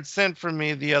Herod sent for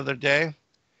me the other day,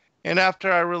 and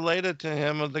after I related to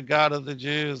him of the God of the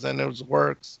Jews and his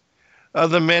works, of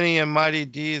the many and mighty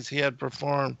deeds he had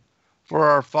performed for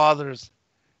our fathers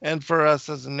and for us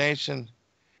as a nation,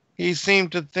 he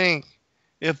seemed to think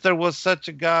if there was such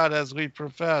a God as we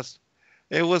professed,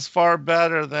 it was far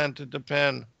better than to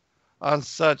depend on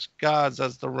such gods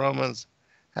as the Romans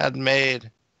had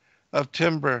made of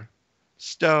timber,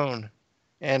 stone,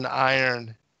 and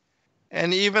iron.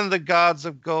 And even the gods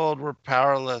of gold were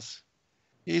powerless.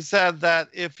 He said that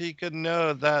if he could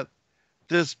know that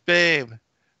this babe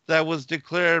that was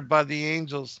declared by the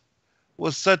angels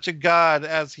was such a God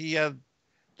as he had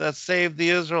that saved the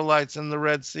Israelites in the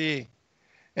Red Sea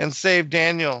and saved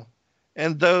Daniel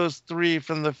and those three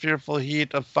from the fearful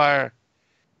heat of fire,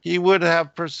 he would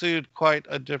have pursued quite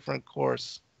a different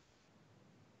course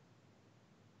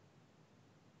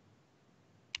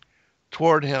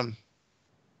toward him.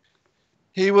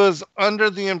 He was under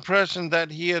the impression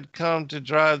that he had come to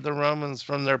drive the Romans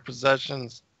from their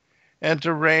possessions and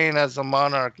to reign as a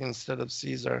monarch instead of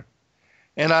Caesar.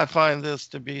 And I find this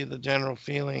to be the general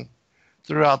feeling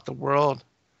throughout the world,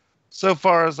 so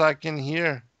far as I can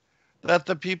hear, that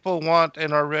the people want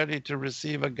and are ready to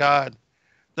receive a God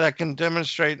that can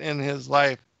demonstrate in his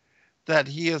life that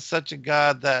he is such a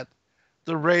God that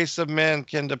the race of men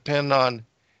can depend on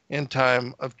in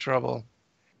time of trouble.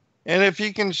 And if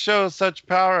he can show such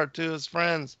power to his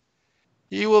friends,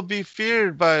 he will be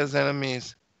feared by his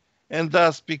enemies and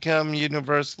thus become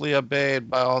universally obeyed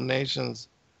by all nations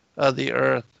of the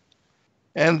earth.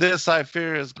 And this, I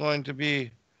fear, is going to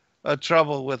be a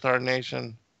trouble with our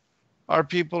nation. Our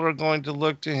people are going to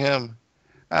look to him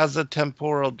as a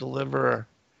temporal deliverer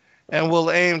and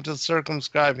will aim to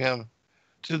circumscribe him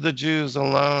to the Jews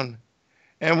alone.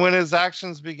 And when his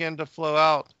actions begin to flow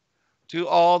out to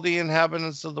all the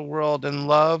inhabitants of the world in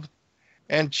love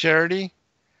and charity,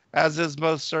 as is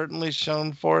most certainly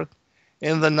shown forth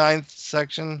in the 9th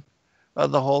section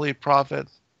of the Holy Prophet,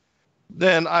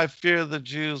 then I fear the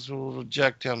Jews will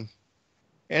reject him.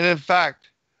 And in fact,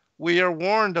 we are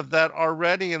warned of that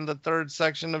already in the 3rd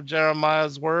section of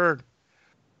Jeremiah's word.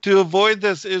 To avoid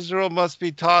this, Israel must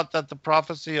be taught that the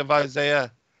prophecy of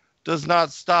Isaiah does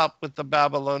not stop with the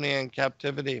Babylonian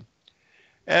captivity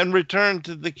and return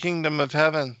to the kingdom of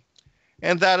heaven,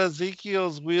 and that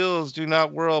Ezekiel's wheels do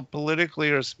not whirl politically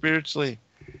or spiritually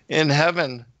in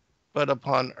heaven, but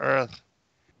upon earth,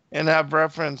 and have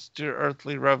reference to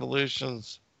earthly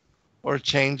revolutions or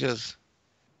changes,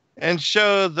 and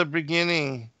show the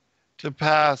beginning to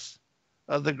pass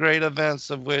of the great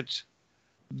events of which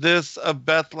this of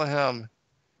Bethlehem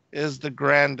is the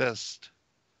grandest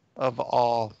of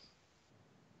all.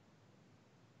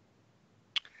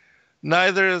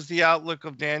 Neither is the outlook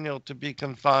of Daniel to be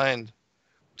confined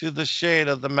to the shade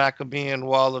of the Maccabean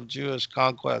wall of Jewish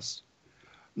conquest,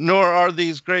 nor are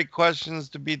these great questions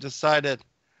to be decided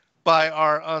by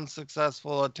our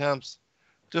unsuccessful attempts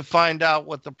to find out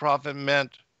what the prophet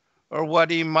meant or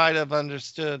what he might have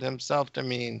understood himself to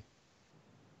mean,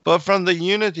 but from the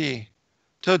unity,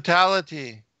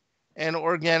 totality, and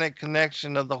organic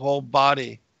connection of the whole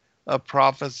body of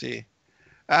prophecy,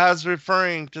 as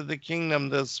referring to the kingdom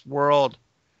of this world,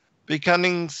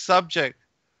 becoming subject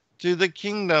to the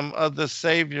kingdom of the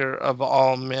Savior of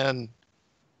all men.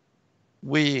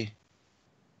 We,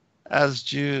 as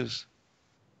Jews,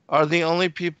 are the only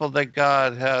people that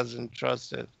God has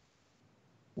entrusted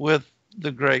with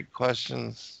the great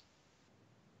questions.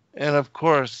 And of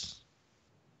course,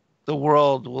 the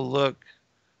world will look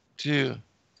to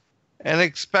and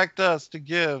expect us to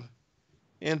give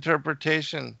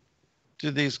interpretation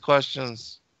to these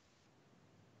questions.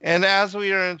 And as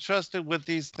we are entrusted with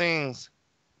these things,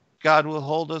 God will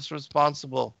hold us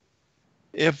responsible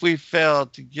if we fail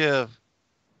to give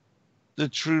the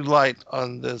true light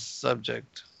on this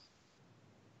subject.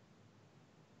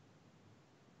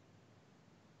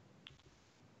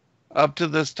 Up to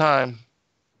this time,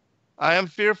 I am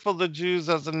fearful the Jews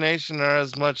as a nation are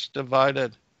as much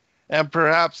divided and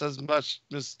perhaps as much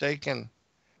mistaken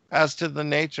as to the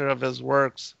nature of his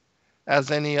works as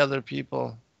any other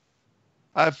people.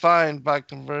 I find by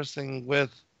conversing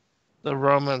with the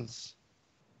Romans,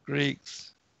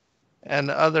 Greeks, and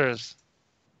others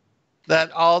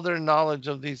that all their knowledge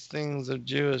of these things of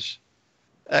Jewish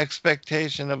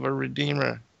expectation of a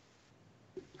Redeemer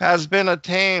has been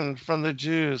attained from the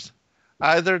Jews,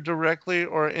 either directly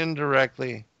or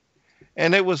indirectly.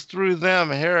 And it was through them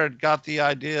Herod got the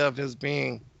idea of his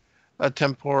being a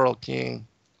temporal king,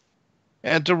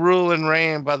 and to rule and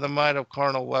reign by the might of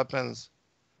carnal weapons.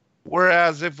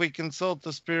 Whereas if we consult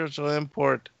the spiritual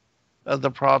import of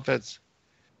the prophets,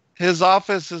 his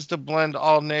office is to blend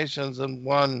all nations in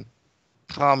one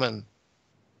common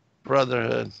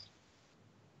brotherhood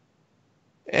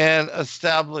and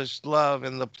establish love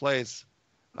in the place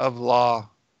of law,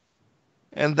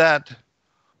 and that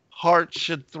heart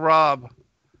should throb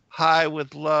high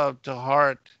with love to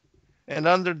heart, and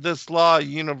under this law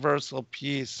universal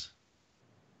peace.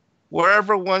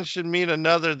 Wherever one should meet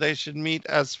another, they should meet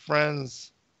as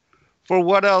friends. For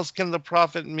what else can the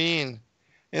prophet mean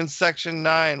in section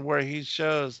 9, where he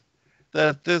shows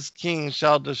that this king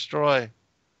shall destroy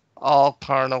all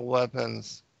carnal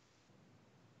weapons,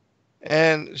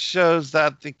 and shows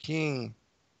that the king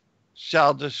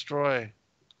shall destroy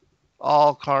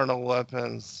all carnal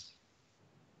weapons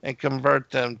and convert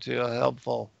them to a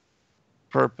helpful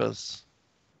purpose,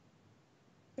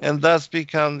 and thus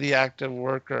become the active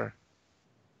worker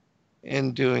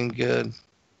in doing good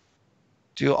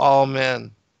to all men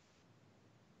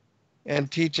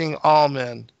and teaching all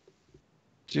men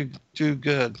to do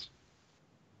good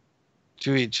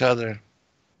to each other.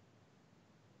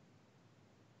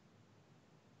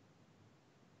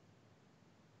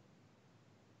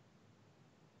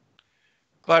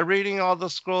 By reading all the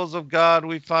scrolls of God,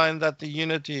 we find that the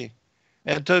unity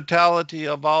and totality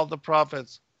of all the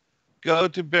prophets go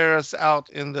to bear us out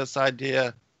in this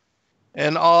idea,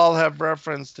 and all have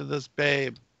reference to this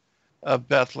babe of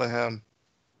Bethlehem.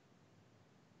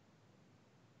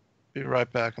 Be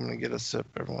right back. I'm going to get a sip,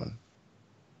 everyone.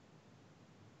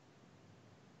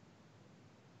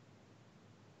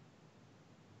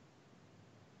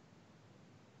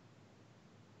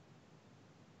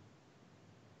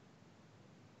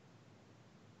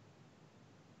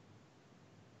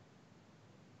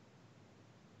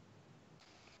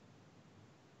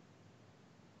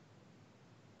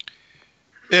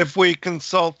 If we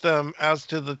consult them as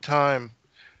to the time,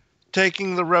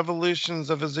 taking the revolutions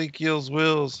of Ezekiel's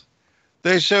wills,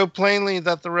 they show plainly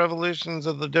that the revolutions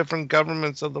of the different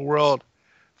governments of the world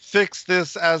fix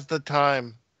this as the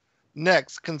time.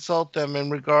 Next, consult them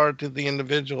in regard to the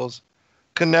individuals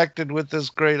connected with this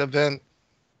great event.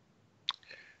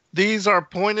 These are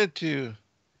pointed to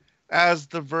as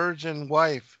the virgin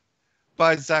wife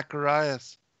by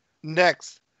Zacharias.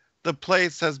 Next, the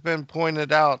place has been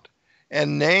pointed out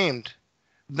and named.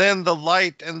 Then the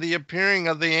light and the appearing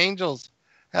of the angels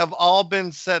have all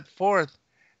been set forth,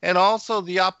 and also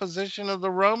the opposition of the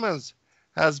Romans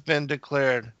has been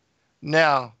declared.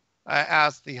 Now I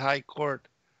ask the high court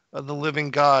of the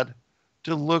living God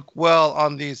to look well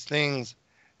on these things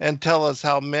and tell us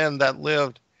how men that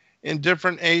lived in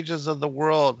different ages of the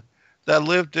world, that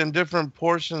lived in different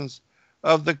portions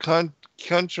of the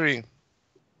country,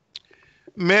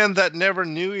 men that never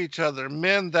knew each other,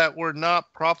 men that were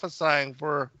not prophesying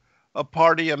for a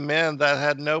party of men that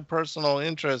had no personal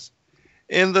interest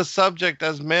in the subject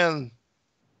as men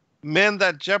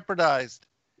that jeopardized,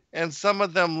 and some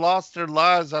of them lost their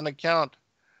lives on account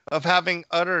of having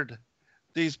uttered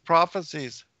these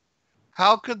prophecies.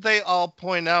 How could they all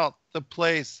point out the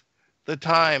place, the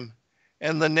time,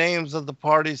 and the names of the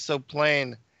parties so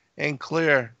plain and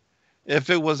clear if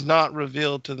it was not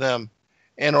revealed to them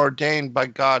and ordained by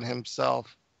God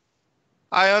himself?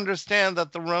 I understand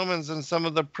that the Romans and some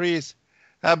of the priests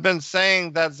have been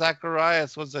saying that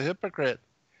Zacharias was a hypocrite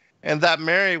and that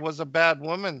Mary was a bad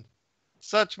woman.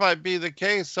 Such might be the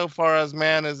case so far as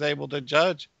man is able to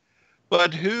judge.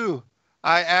 But who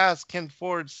I ask, can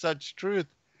forge such truth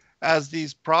as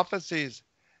these prophecies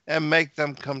and make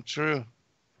them come true?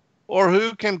 Or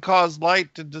who can cause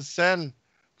light to descend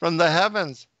from the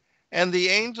heavens and the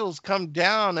angels come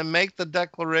down and make the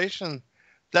declaration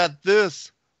that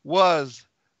this was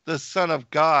the Son of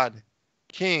God,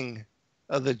 King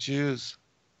of the Jews?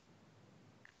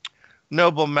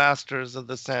 Noble masters of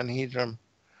the Sanhedrin,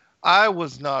 I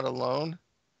was not alone.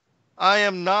 I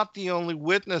am not the only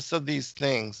witness of these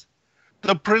things.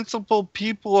 The principal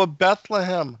people of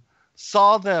Bethlehem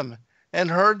saw them and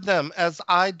heard them as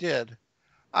I did.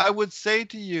 I would say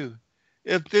to you,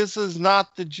 if this is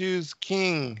not the Jews'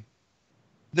 king,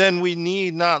 then we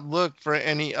need not look for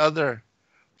any other.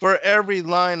 For every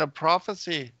line of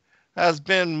prophecy has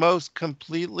been most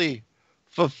completely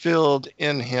fulfilled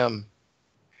in him.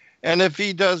 And if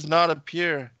he does not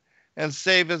appear and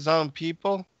save his own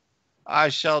people, I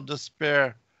shall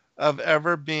despair of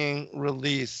ever being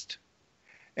released.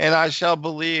 And I shall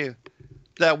believe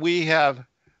that we have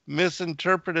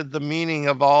misinterpreted the meaning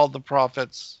of all the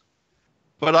prophets.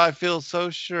 But I feel so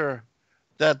sure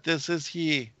that this is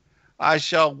he. I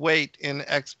shall wait in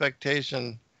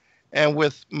expectation and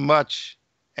with much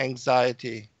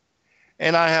anxiety.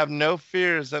 And I have no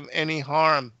fears of any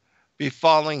harm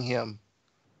befalling him.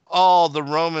 All the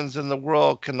Romans in the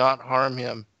world cannot harm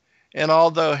him. And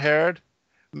although Herod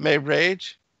may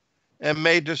rage and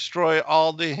may destroy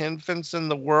all the infants in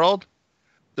the world,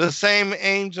 the same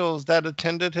angels that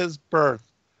attended his birth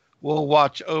will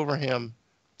watch over him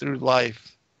through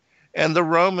life. And the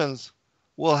Romans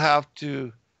will have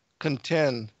to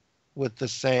contend with the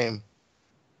same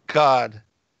God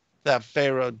that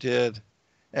Pharaoh did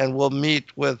and will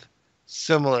meet with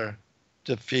similar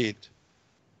defeat.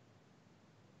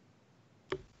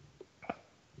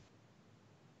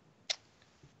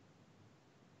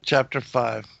 Chapter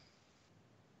 5.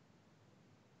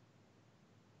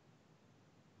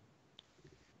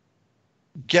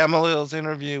 Gamaliel's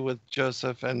interview with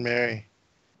Joseph and Mary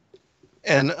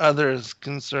and others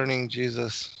concerning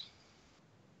Jesus.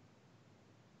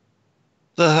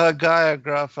 The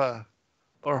Hagiographa,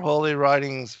 or Holy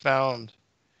Writings found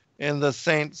in the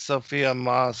St. Sophia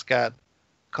Mosque at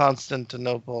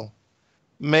Constantinople,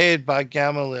 made by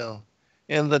Gamaliel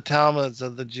in the Talmuds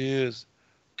of the Jews,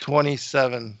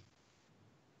 27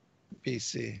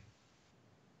 BC.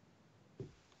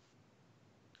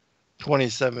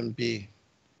 27b.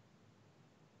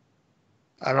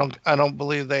 I don't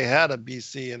believe they had a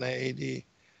BC and a AD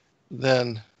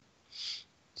then.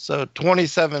 So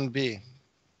 27b.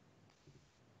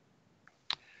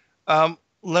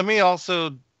 Let me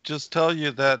also just tell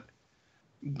you that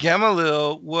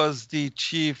Gamaliel was the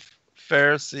chief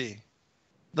Pharisee,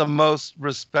 the most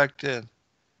respected,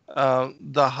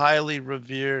 the highly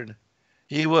revered.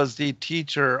 He was the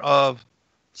teacher of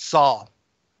Saul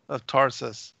of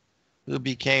Tarsus, who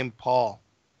became Paul.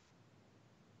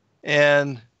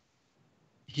 And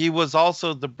he was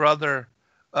also the brother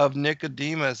of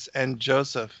Nicodemus and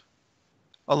Joseph.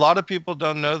 A lot of people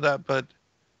don't know that, but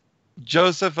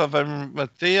Joseph of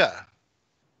Arimathea,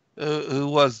 who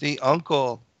was the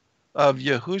uncle of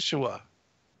Yahushua.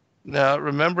 Now,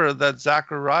 remember that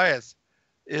Zacharias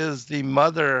is the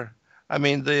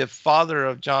father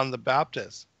of John the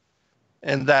Baptist,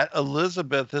 and that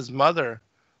Elizabeth, his mother,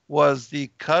 was the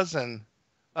cousin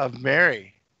of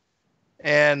Mary,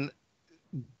 and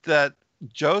that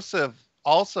Joseph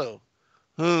also,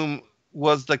 whom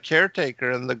was the caretaker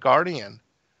and the guardian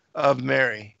of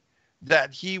Mary,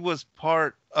 that he was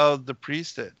part of the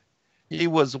priesthood. He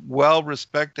was well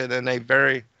respected and a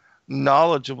very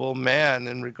knowledgeable man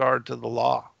in regard to the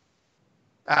law,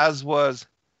 as was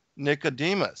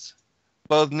Nicodemus.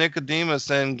 Both Nicodemus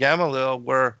and Gamaliel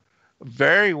were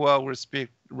very well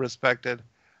respected,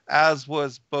 as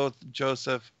was both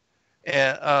Joseph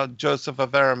and Joseph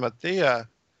of Arimathea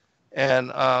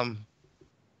and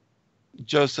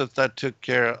Joseph that took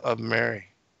care of Mary.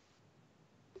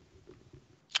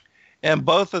 And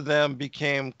both of them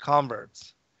became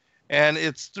converts. And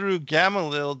it's through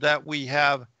Gamaliel that we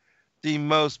have the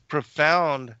most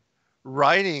profound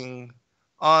writing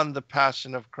on the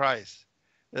Passion of Christ.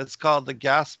 It's called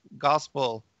the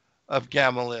Gospel of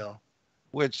Gamaliel,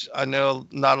 which I know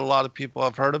not a lot of people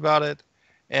have heard about it,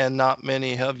 and not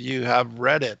many of you have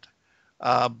read it.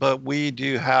 But we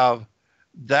do have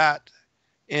that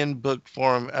in book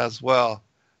form as well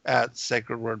at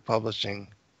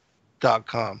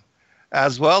sacredwordpublishing.com,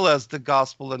 as well as the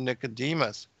Gospel of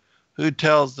Nicodemus, who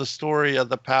tells the story of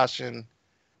the Passion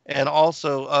and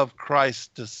also of Christ's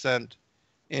descent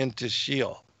into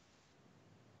Sheol.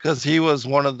 Because he was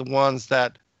one of the ones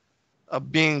that,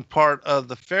 being part of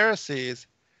the Pharisees,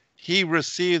 he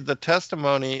received the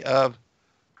testimony of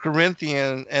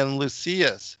Corinthian and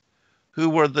Lucius, who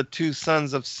were the two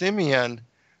sons of Simeon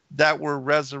that were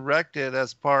resurrected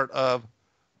as part of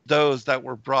those that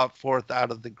were brought forth out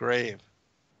of the grave.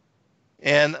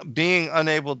 And being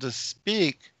unable to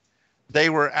speak,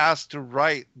 they were asked to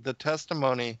write the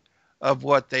testimony of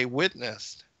what they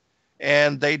witnessed.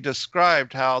 And they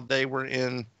described how they were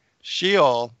in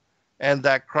Sheol and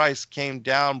that Christ came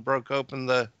down, broke open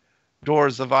the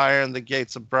doors of iron, the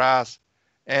gates of brass,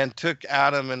 and took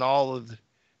Adam and all of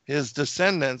his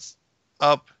descendants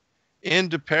up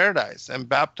into paradise and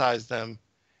baptized them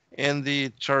in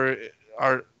the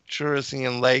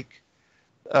Cheruscian lake.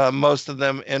 Most of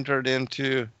them entered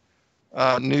into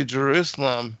New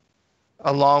Jerusalem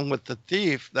along with the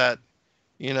thief that,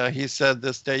 he said,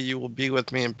 this day you will be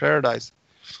with me in paradise.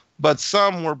 But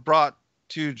some were brought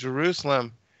to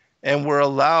Jerusalem and were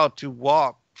allowed to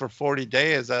walk for 40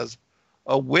 days as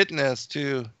a witness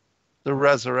to the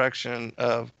resurrection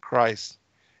of Christ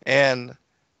and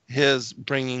his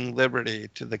bringing liberty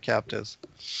to the captives.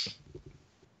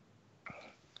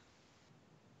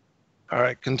 All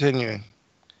right, continuing.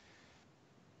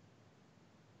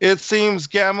 It seems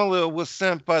Gamaliel was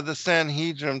sent by the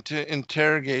Sanhedrin to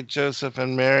interrogate Joseph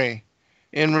and Mary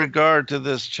in regard to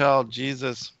this child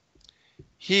Jesus.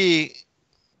 He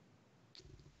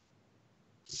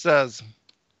says,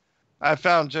 I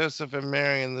found Joseph and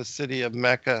Mary in the city of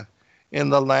Mecca in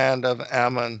the land of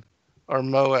Ammon or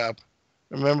Moab.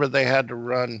 Remember, they had to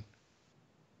run.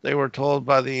 They were told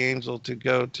by the angel to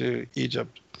go to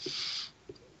Egypt.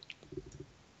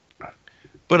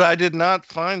 But I did not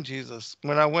find Jesus.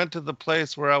 When I went to the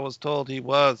place where I was told he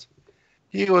was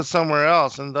somewhere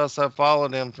else, and thus I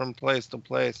followed him from place to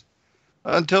place,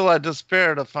 until I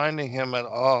despaired of finding him at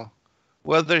all.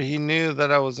 Whether he knew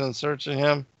that I was in search of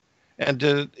him, and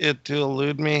did it to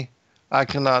elude me, I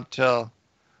cannot tell,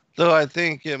 though I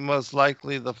think it most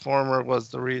likely the former was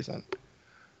the reason.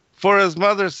 For his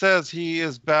mother says he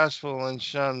is bashful and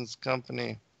shuns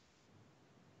company.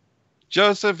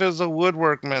 Joseph is a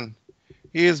woodworkman.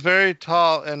 He is very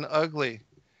tall and ugly.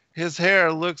 His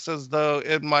hair looks as though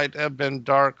it might have been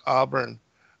dark auburn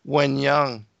when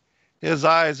young. His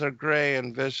eyes are gray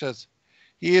and vicious.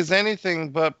 He is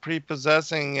anything but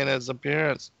prepossessing in his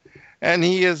appearance, and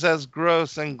he is as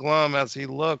gross and glum as he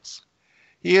looks.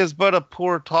 He is but a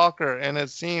poor talker, and it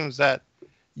seems that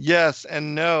yes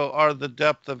and no are the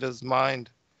depth of his mind.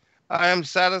 I am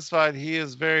satisfied he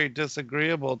is very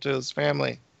disagreeable to his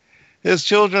family. His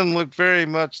children look very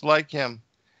much like him,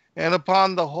 and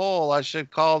upon the whole I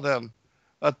should call them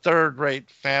a third-rate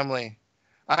family.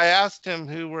 I asked him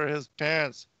who were his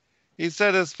parents. He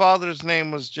said his father's name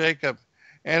was Jacob,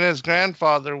 and his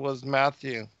grandfather was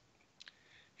Matthew.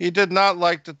 He did not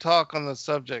like to talk on the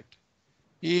subject.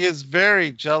 He is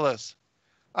very jealous.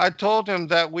 I told him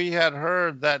that we had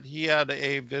heard that he had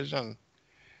a vision,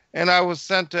 and I was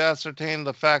sent to ascertain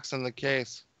the facts in the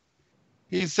case.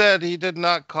 He said he did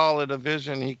not call it a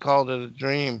vision, he called it a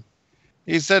dream.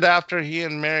 He said after he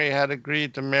and Mary had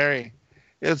agreed to marry,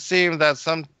 it seemed that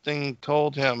something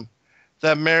told him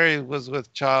that Mary was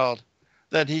with child,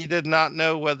 that he did not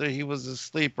know whether he was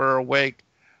asleep or awake,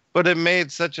 but it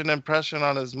made such an impression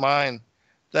on his mind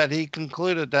that he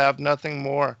concluded to have nothing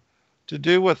more to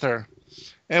do with her.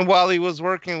 And while he was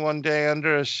working one day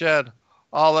under a shed,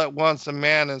 all at once a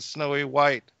man in snowy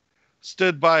white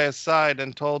stood by his side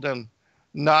and told him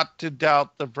not to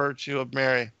doubt the virtue of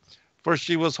Mary, for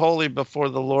she was holy before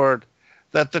the Lord,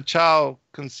 that the child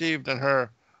conceived in her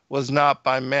was not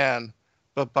by man,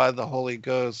 but by the Holy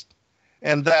Ghost,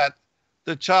 and that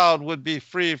the child would be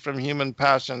free from human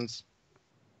passions.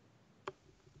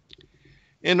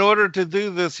 In order to do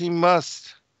this, he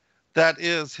must, that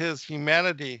is, his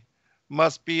humanity,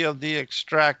 must be of the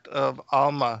extract of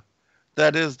Alma,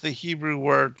 that is the Hebrew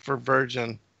word for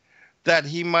virgin, that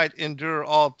he might endure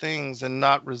all things and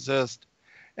not resist,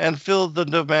 and fill the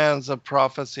demands of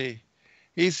prophecy.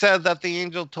 He said that the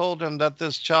angel told him that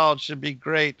this child should be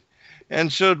great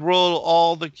and should rule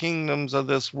all the kingdoms of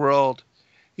this world.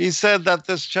 He said that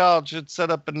this child should set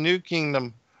up a new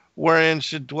kingdom wherein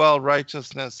should dwell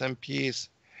righteousness and peace,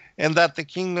 and that the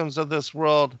kingdoms of this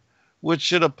world which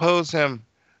should oppose him,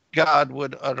 God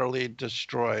would utterly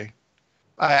destroy.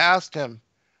 I asked him,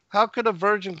 how could a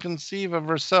virgin conceive of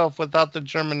herself without the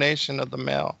germination of the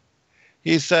male?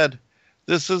 He said,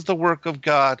 this is the work of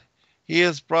God. He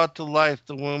has brought to life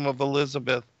the womb of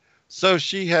Elizabeth. So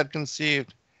she had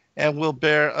conceived and will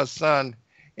bear a son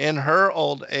in her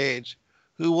old age,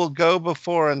 who will go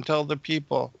before and tell the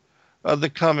people of the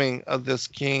coming of this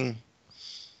king.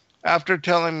 After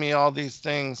telling me all these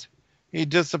things, he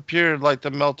disappeared like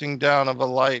the melting down of a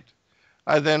light.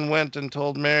 I then went and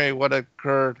told Mary what had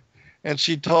occurred, and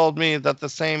she told me that the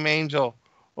same angel,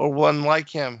 or one like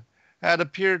him, had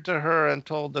appeared to her and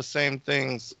told the same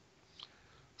things.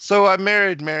 So I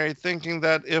married Mary, thinking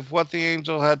that if what the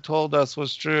angel had told us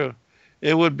was true,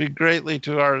 it would be greatly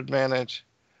to our advantage.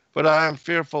 But I am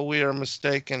fearful we are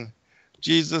mistaken.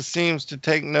 Jesus seems to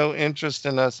take no interest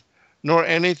in us, nor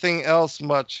anything else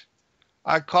much.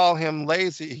 I call him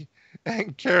lazy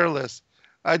and careless.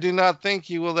 I do not think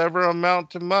he will ever amount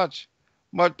to much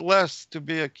less to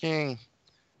be a king.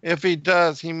 If he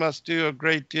does, he must do a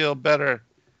great deal better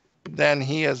than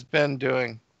he has been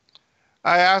doing.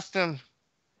 I asked him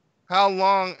how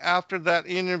long after that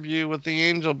interview with the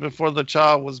angel before the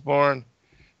child was born.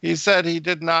 He said he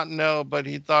did not know, but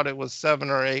he thought it was 7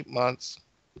 or 8 months.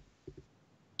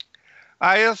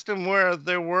 I asked him where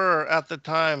they were at the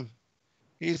time.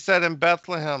 He said in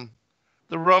Bethlehem.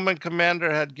 The Roman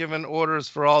commander had given orders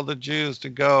for all the Jews to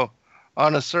go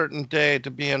on a certain day to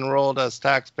be enrolled as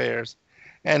taxpayers,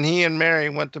 and he and Mary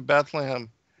went to Bethlehem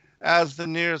as the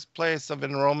nearest place of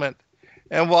enrollment,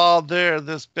 and while there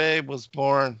this babe was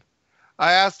born.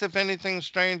 I asked if anything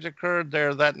strange occurred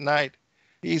there that night.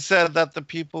 He said that the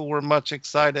people were much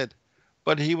excited,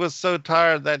 but he was so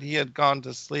tired that he had gone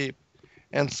to sleep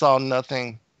and saw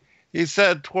nothing. He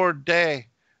said toward day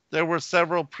there were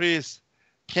several priests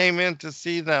came in to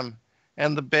see them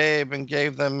and the babe and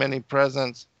gave them many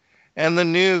presents. And the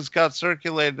news got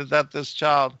circulated that this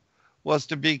child was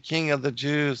to be king of the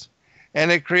Jews. And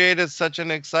it created such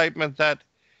an excitement that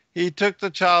he took the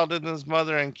child and his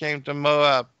mother and came to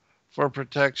Moab for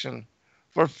protection,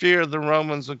 for fear the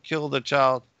Romans would kill the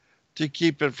child to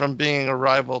keep it from being a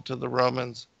rival to the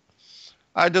Romans.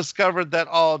 I discovered that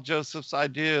all Joseph's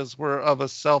ideas were of a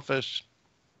selfish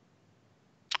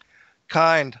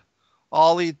kind.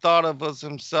 All he thought of was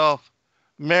himself.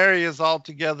 Mary is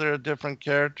altogether a different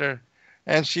character,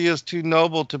 and she is too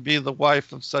noble to be the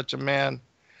wife of such a man.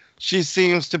 She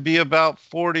seems to be about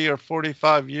 40 or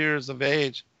 45 years of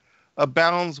age,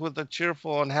 abounds with a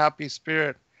cheerful and happy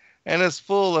spirit, and is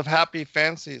full of happy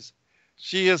fancies.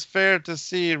 She is fair to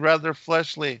see, rather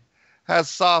fleshly, has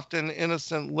soft and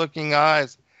innocent-looking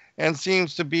eyes, and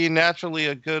seems to be naturally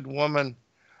a good woman.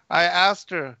 I asked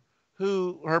her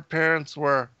who her parents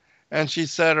were, and she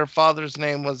said her father's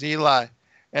name was Eli,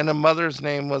 and her mother's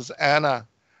name was Anna.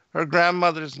 Her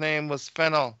grandmother's name was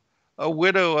Phanuel, a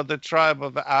widow of the tribe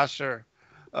of Asher,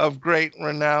 of great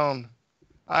renown.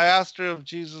 I asked her if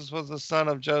Jesus was the son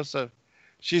of Joseph.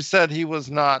 She said he was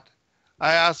not.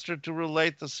 I asked her to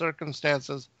relate the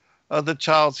circumstances of the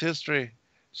child's history.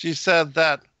 She said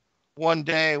that one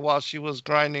day while she was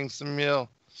grinding some meal,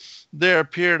 there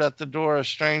appeared at the door a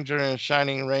stranger in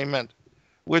shining raiment,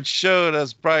 which showed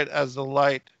as bright as the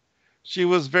light. She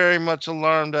was very much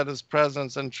alarmed at his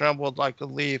presence and trembled like a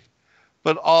leaf,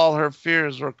 but all her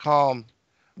fears were calmed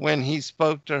when he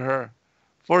spoke to her.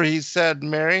 For he said,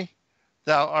 Mary,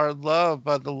 thou art loved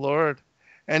by the Lord,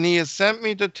 and he has sent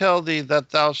me to tell thee that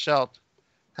thou shalt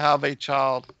have a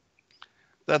child,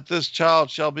 that this child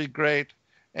shall be great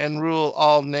and rule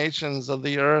all nations of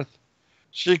the earth.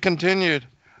 She continued,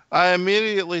 I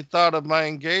immediately thought of my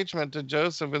engagement to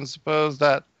Joseph and supposed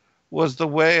that was the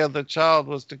way of the child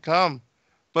was to come.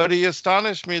 But he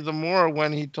astonished me the more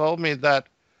when he told me that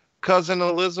cousin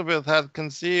Elizabeth had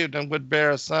conceived and would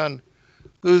bear a son,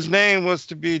 whose name was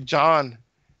to be John,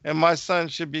 and my son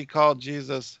should be called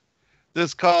Jesus.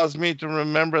 This caused me to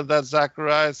remember that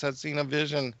Zacharias had seen a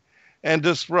vision and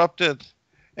disputed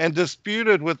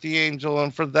with the angel,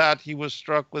 and for that he was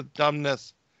struck with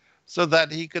dumbness, so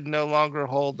that he could no longer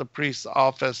hold the priest's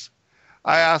office.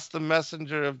 I asked the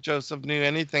messenger if Joseph knew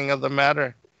anything of the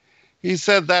matter. He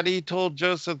said that he told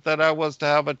Joseph that I was to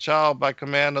have a child by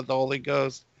command of the Holy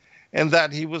Ghost, and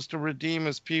that he was to redeem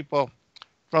his people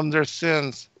from their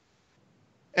sins,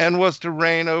 and was to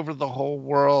reign over the whole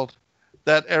world,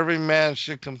 that every man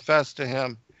should confess to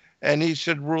him, and he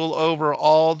should rule over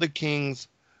all the kings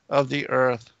of the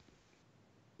earth.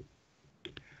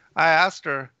 I asked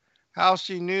her how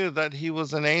she knew that he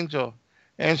was an angel,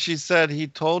 and she said he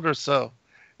told her so.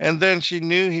 And then she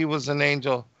knew he was an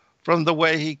angel from the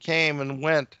way he came and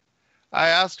went. I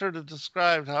asked her to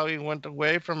describe how he went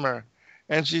away from her,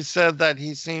 and she said that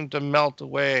he seemed to melt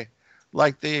away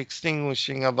like the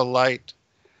extinguishing of a light.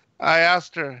 I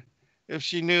asked her if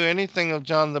she knew anything of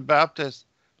John the Baptist.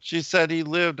 She said he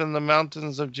lived in the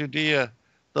mountains of Judea,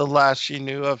 the last she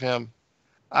knew of him.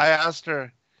 I asked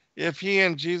her if he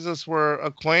and Jesus were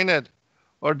acquainted,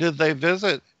 or did they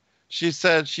visit. She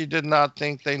said she did not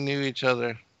think they knew each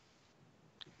other.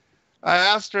 I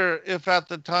asked her if at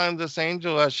the time this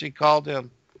angel, as she called him,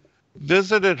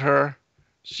 visited her,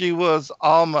 she was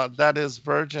Alma, that is,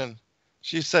 virgin.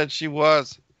 She said she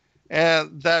was,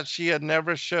 and that she had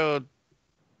never showed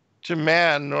to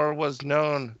man, nor was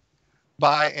known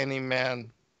by any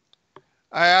man.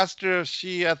 I asked her if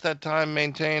she at that time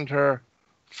maintained her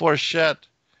fourchette,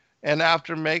 and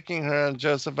after making her and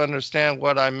Joseph understand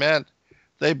what I meant,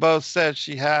 they both said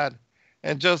she had.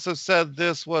 And Joseph said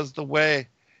this was the way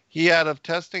he had of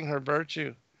testing her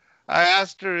virtue. I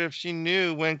asked her if she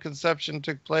knew when conception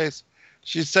took place.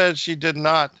 She said she did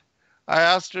not. I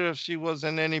asked her if she was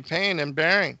in any pain in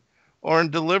bearing or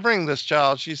in delivering this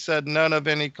child. She said none of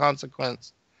any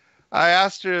consequence. I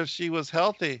asked her if she was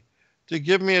healthy, to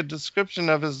give me a description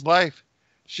of his life.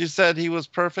 She said he was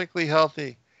perfectly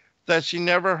healthy, that she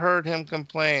never heard him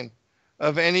complain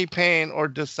of any pain or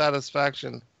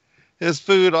dissatisfaction. His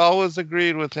food always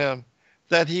agreed with him,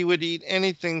 that he would eat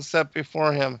anything set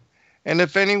before him. And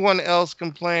if anyone else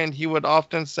complained, he would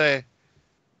often say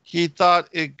he thought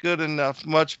it good enough,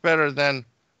 much better than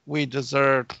we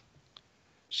deserved.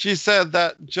 She said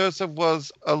that Joseph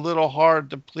was a little hard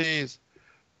to please,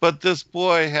 but this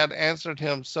boy had answered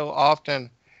him so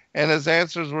often, and his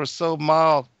answers were so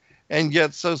mild and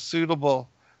yet so suitable,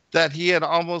 that he had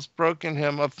almost broken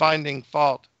him of finding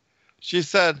fault. She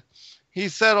said, he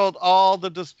settled all the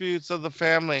disputes of the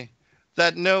family,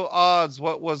 that no odds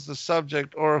what was the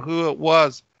subject or who it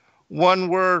was. One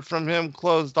word from him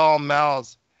closed all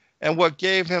mouths, and what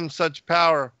gave him such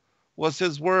power was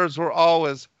his words were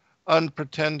always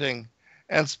unpretending,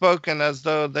 and spoken as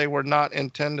though they were not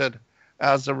intended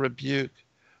as a rebuke,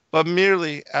 but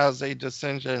merely as a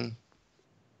dissension.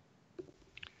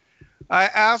 I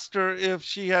asked her if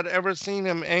she had ever seen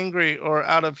him angry or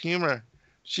out of humor.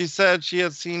 She said she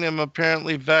had seen him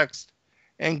apparently vexed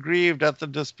and grieved at the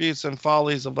disputes and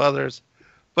follies of others,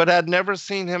 but had never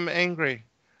seen him angry.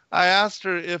 I asked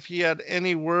her if he had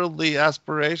any worldly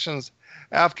aspirations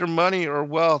after money or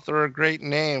wealth or a great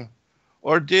name,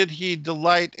 or did he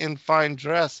delight in fine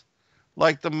dress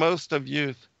like the most of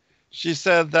youth. She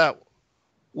said that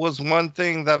was one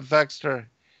thing that vexed her.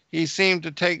 He seemed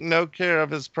to take no care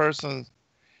of his person.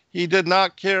 He did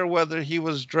not care whether he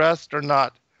was dressed or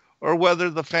not, or whether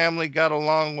the family got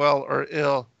along well or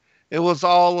ill. It was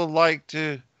all alike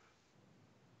to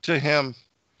him.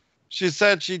 She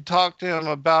said she talked to him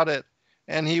about it,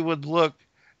 and he would look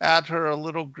at her a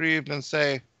little grieved and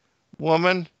say,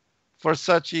 "Woman, for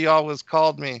such he always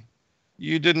called me,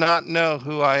 you did not know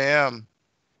who I am."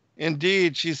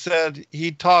 Indeed, she said,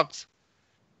 he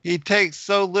takes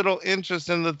so little interest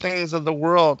in the things of the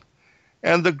world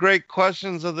and the great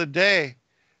questions of the day.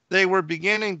 They were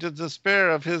beginning to despair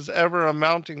of his ever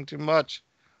amounting to much,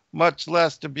 much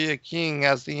less to be a king,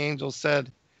 as the angel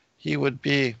said he would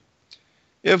be.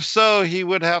 If so, he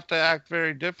would have to act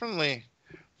very differently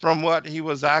from what he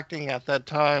was acting at that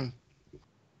time.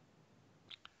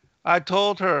 I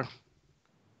told her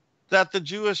that the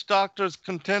Jewish doctors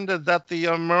contended that the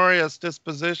amorous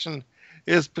disposition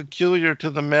is peculiar to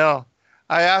the male.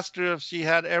 I asked her if she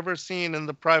had ever seen in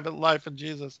the private life of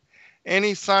Jesus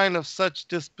any sign of such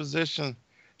disposition.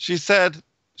 She said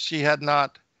she had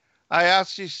not. I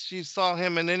asked if she saw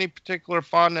him in any particular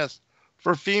fondness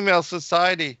for female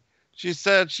society. She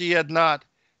said she had not.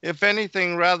 If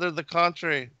anything, rather the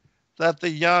contrary, that the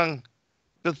young,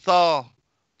 Bethal,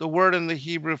 the word in the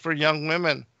Hebrew for young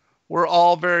women, were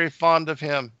all very fond of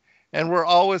him, and were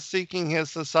always seeking his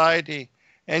society,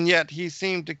 and yet he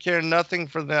seemed to care nothing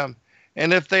for them,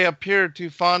 and if they appeared too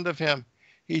fond of him,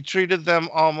 he treated them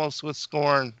almost with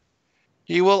scorn.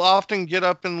 He will often get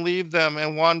up and leave them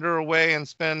and wander away and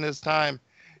spend his time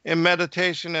in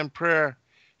meditation and prayer.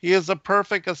 He is a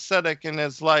perfect ascetic in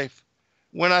his life.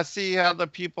 When I see how the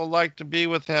people like to be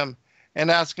with him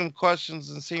and ask him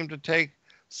questions and seem to take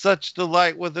such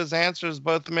delight with his answers,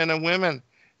 both men and women,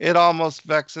 it almost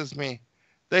vexes me.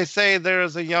 They say there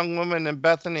is a young woman in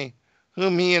Bethany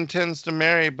whom he intends to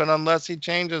marry, but unless he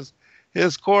changes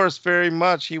his course very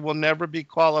much, he will never be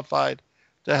qualified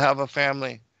to have a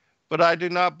family. But I do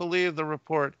not believe the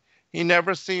report. He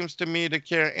never seems to me to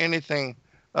care anything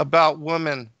about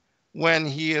women when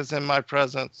he is in my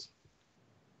presence.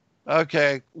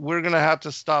 Okay, we're going to have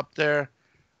to stop there.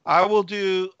 I will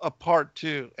do a part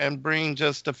 2 and bring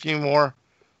just a few more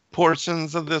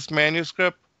portions of this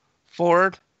manuscript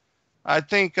forward. I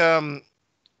think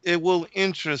it will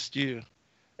interest you.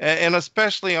 And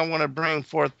especially I want to bring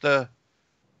forth the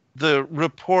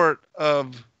report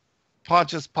of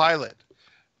Pontius Pilate,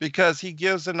 because he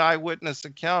gives an eyewitness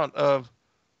account of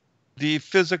the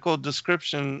physical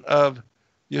description of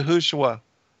Yahushua,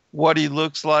 what he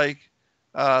looks like,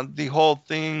 the whole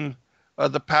thing,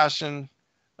 the passion,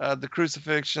 the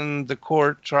crucifixion, the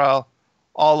court trial,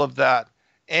 all of that,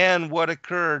 and what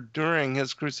occurred during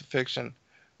his crucifixion,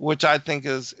 which I think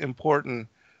is important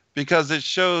because it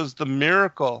shows the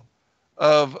miracle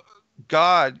of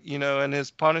God, and his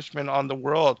punishment on the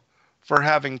world for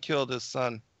having killed his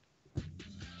son.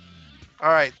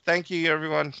 All right. Thank you,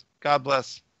 everyone. God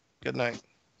bless. Good night.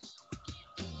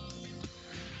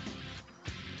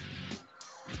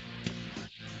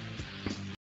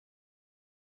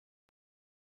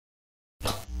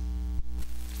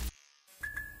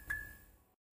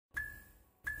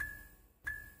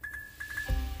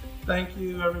 Thank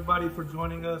you, everybody, for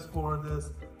joining us for this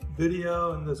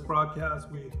video and this broadcast.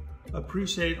 We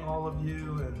appreciate all of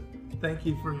you and thank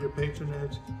you for your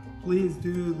patronage. Please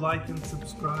do like and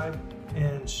subscribe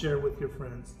and share with your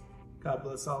friends. God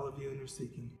bless all of you in your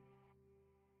seeking.